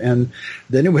episode, and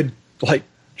then it would like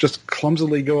just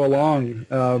clumsily go along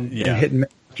and hit and miss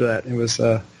after that. It was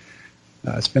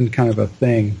it's been kind of a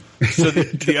thing. So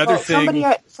the other thing,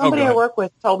 somebody I work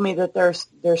with told me that there's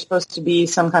supposed to be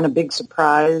some kind of big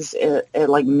surprise at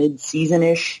like mid-season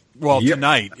ish. Well,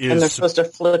 tonight is, and they're supposed to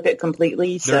flip it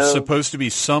completely. There's supposed to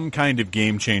be some kind of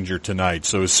game changer tonight.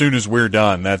 So as soon as we're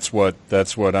done, that's what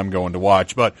I'm going to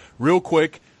watch. But real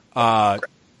quick, The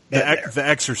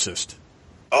Exorcist.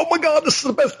 Oh my God, this is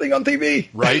the best thing on TV.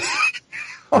 Right?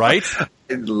 Right?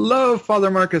 I love Father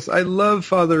Marcus. I love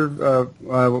Father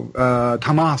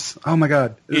Tomas. Oh my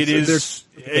God.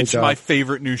 It's my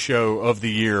favorite new show of the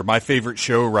year. My favorite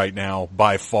show right now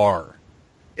by far.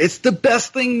 It's the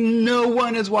best thing no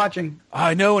one is watching.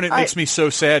 I know, and it makes me so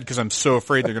sad because I'm so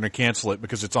afraid they're going to cancel it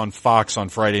because it's on Fox on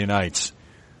Friday nights.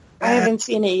 I haven't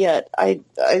seen it yet. I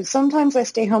sometimes I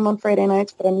stay home on Friday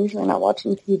nights, but I'm usually not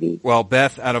watching TV. Well,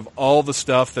 Beth, out of all the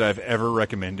stuff that I've ever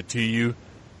recommended to you,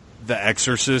 The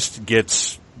Exorcist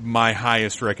gets my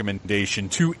highest recommendation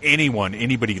to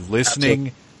anybody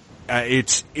listening.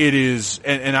 It is,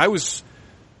 and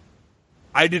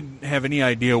I didn't have any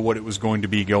idea what it was going to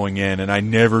be going in, and I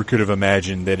never could have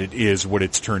imagined that it is what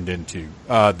it's turned into.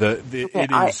 I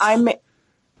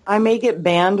may get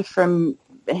banned from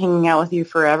hanging out with you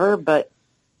forever, but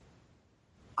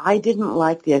I didn't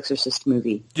like the Exorcist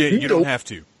movie. Yeah, you don't have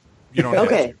to. You don't have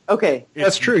to. Okay.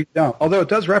 That's true. No, although it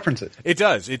does reference it. It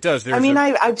does.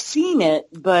 I've seen it,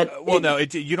 but you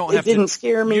don't have to. It didn't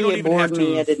scare me. It bored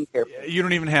me. I didn't care. You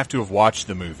don't even have to have watched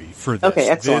the movie for this. Okay,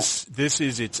 excellent. This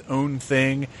is its own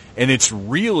thing, and it's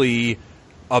really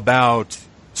about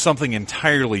something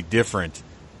entirely different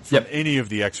from any of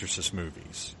the Exorcist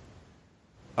movies.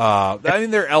 I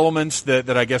mean, there are elements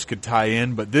that I guess could tie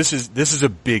in, but this is a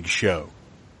big show.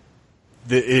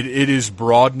 It is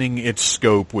broadening its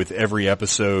scope with every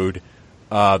episode.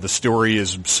 The story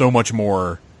is so much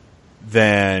more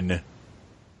than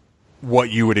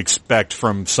what you would expect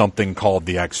from something called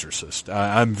The Exorcist.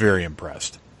 I'm very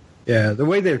impressed. Yeah, the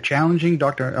way they're challenging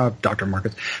Dr.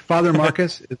 Marcus, Father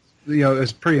Marcus,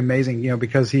 is pretty amazing.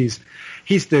 Because he's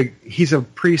a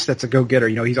priest that's a go-getter.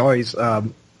 He's always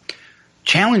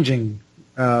challenging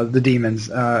the demons,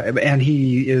 and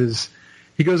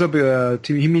he goes up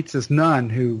he meets this nun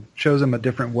who shows him a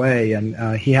different way,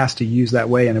 and he has to use that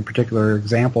way in a particular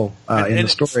example in the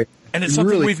story. And it's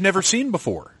something we've never seen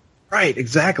before. Right,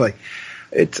 exactly.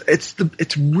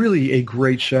 It's really a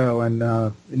great show,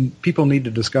 and people need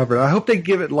to discover it. I hope they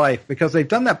give it life because they've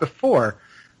done that before.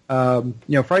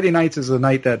 Friday nights is a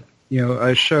night that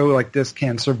a show like this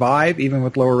can survive even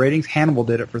with lower ratings. Hannibal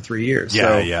did it for 3 years.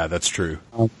 Yeah, that's true.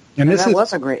 And this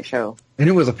was a great show, and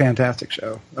it was a fantastic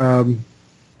show.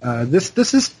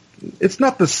 It's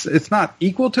not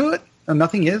equal to it.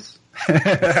 Nothing is,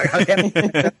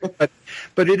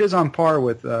 but it is on par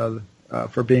with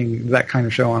for being that kind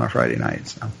of show on a Friday night.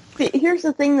 So. Here's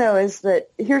the thing, though, is that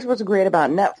here's what's great about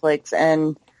Netflix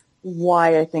and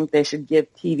why I think they should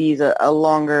give TVs a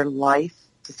longer life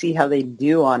to see how they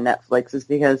do on Netflix is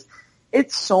because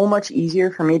it's so much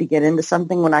easier for me to get into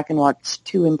something when I can watch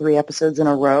 2 and 3 episodes in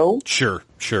a row. Sure.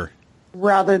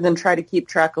 Rather than try to keep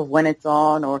track of when it's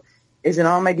on, or is it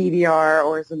on my DVR,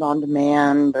 or is it on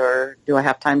demand, or do I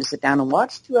have time to sit down and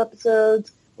watch 2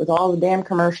 episodes with all the damn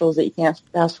commercials that you can't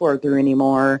fast forward through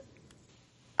anymore?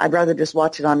 I'd rather just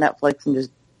watch it on Netflix and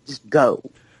just go.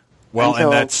 Well,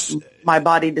 until and that's my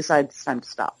body decides it's time to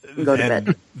stop and go to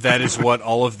bed. That is what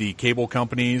all of the cable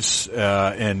companies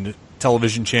and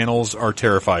television channels are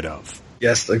terrified of.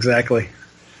 Yes, exactly.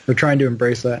 They're trying to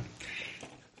embrace that.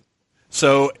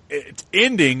 So it's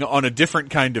ending on a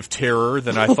different kind of terror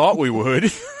than I thought we would.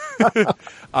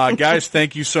 Guys,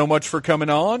 thank you so much for coming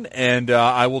on, and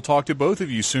I will talk to both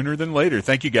of you sooner than later.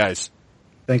 Thank you, guys.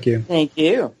 Thank you. Thank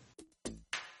you.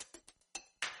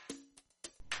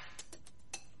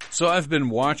 So I've been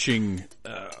watching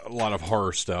a lot of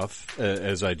horror stuff,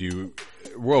 as I do,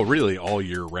 well, really all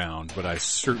year round, but I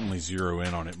certainly zero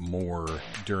in on it more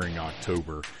during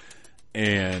October.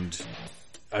 And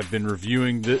I've been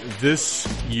reviewing this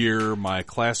year. My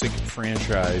classic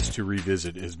franchise to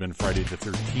revisit has been Friday the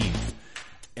 13th.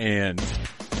 And,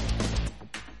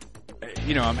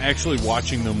 you know, I'm actually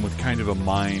watching them with kind of a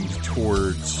mind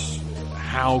towards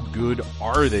how good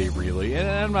are they really? And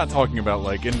I'm not talking about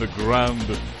like in the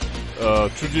grand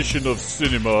tradition of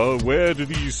cinema, where do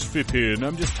these fit in?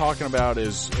 I'm just talking about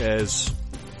as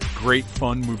great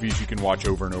fun movies you can watch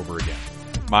over and over again.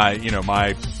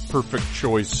 My perfect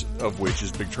choice of which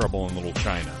is Big Trouble in Little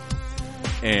China.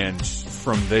 And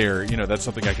from there, you know, that's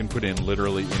something I can put in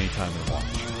literally any time and watch.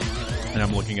 And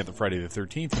I'm looking at the Friday the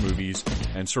 13th movies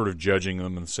and sort of judging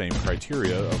them in the same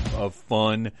criteria of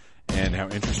fun and how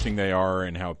interesting they are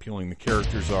and how appealing the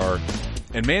characters are.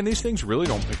 And man, these things really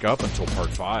don't pick up until part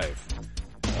 5.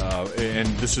 And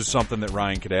this is something that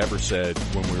Ryan Cadaver said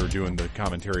when we were doing the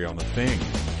commentary on The Thing.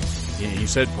 He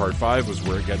said part 5 was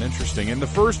where it got interesting. And the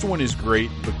first one is great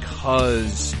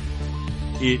because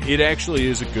it actually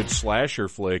is a good slasher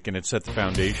flick and it set the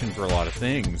foundation for a lot of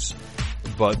things.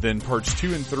 But then parts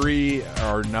 2 and 3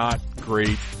 are not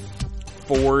great.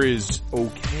 4 is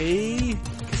okay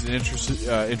because it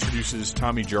introduces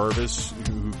Tommy Jarvis,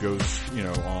 who goes, you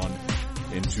know, on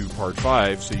into part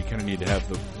 5. So you kind of need to have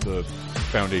the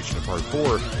foundation of part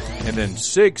 4. And then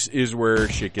 6 is where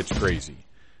shit gets crazy.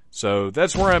 So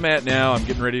that's where I'm at now. I'm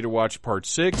getting ready to watch part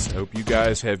 6. I hope you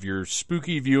guys have your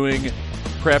spooky viewing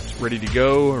prepped, ready to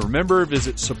go. Remember,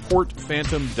 visit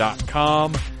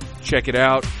supportphantom.com. Check it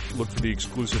out. Look for the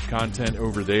exclusive content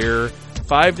over there.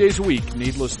 5 days a week,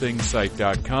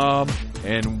 needlessthingssite.com.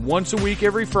 And once a week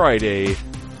every Friday,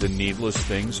 the Needless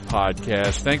Things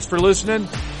Podcast. Thanks for listening.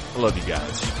 I love you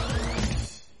guys.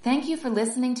 Thank you for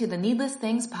listening to the Needless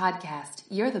Things Podcast.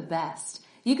 You're the best.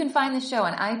 You can find the show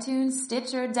on iTunes,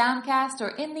 Stitcher, Downcast, or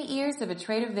in the ears of a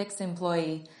Trader Vic's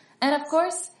employee. And of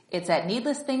course, it's at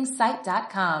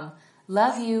needlessthingssite.com.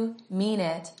 Love you. Mean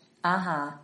it. Uh-huh.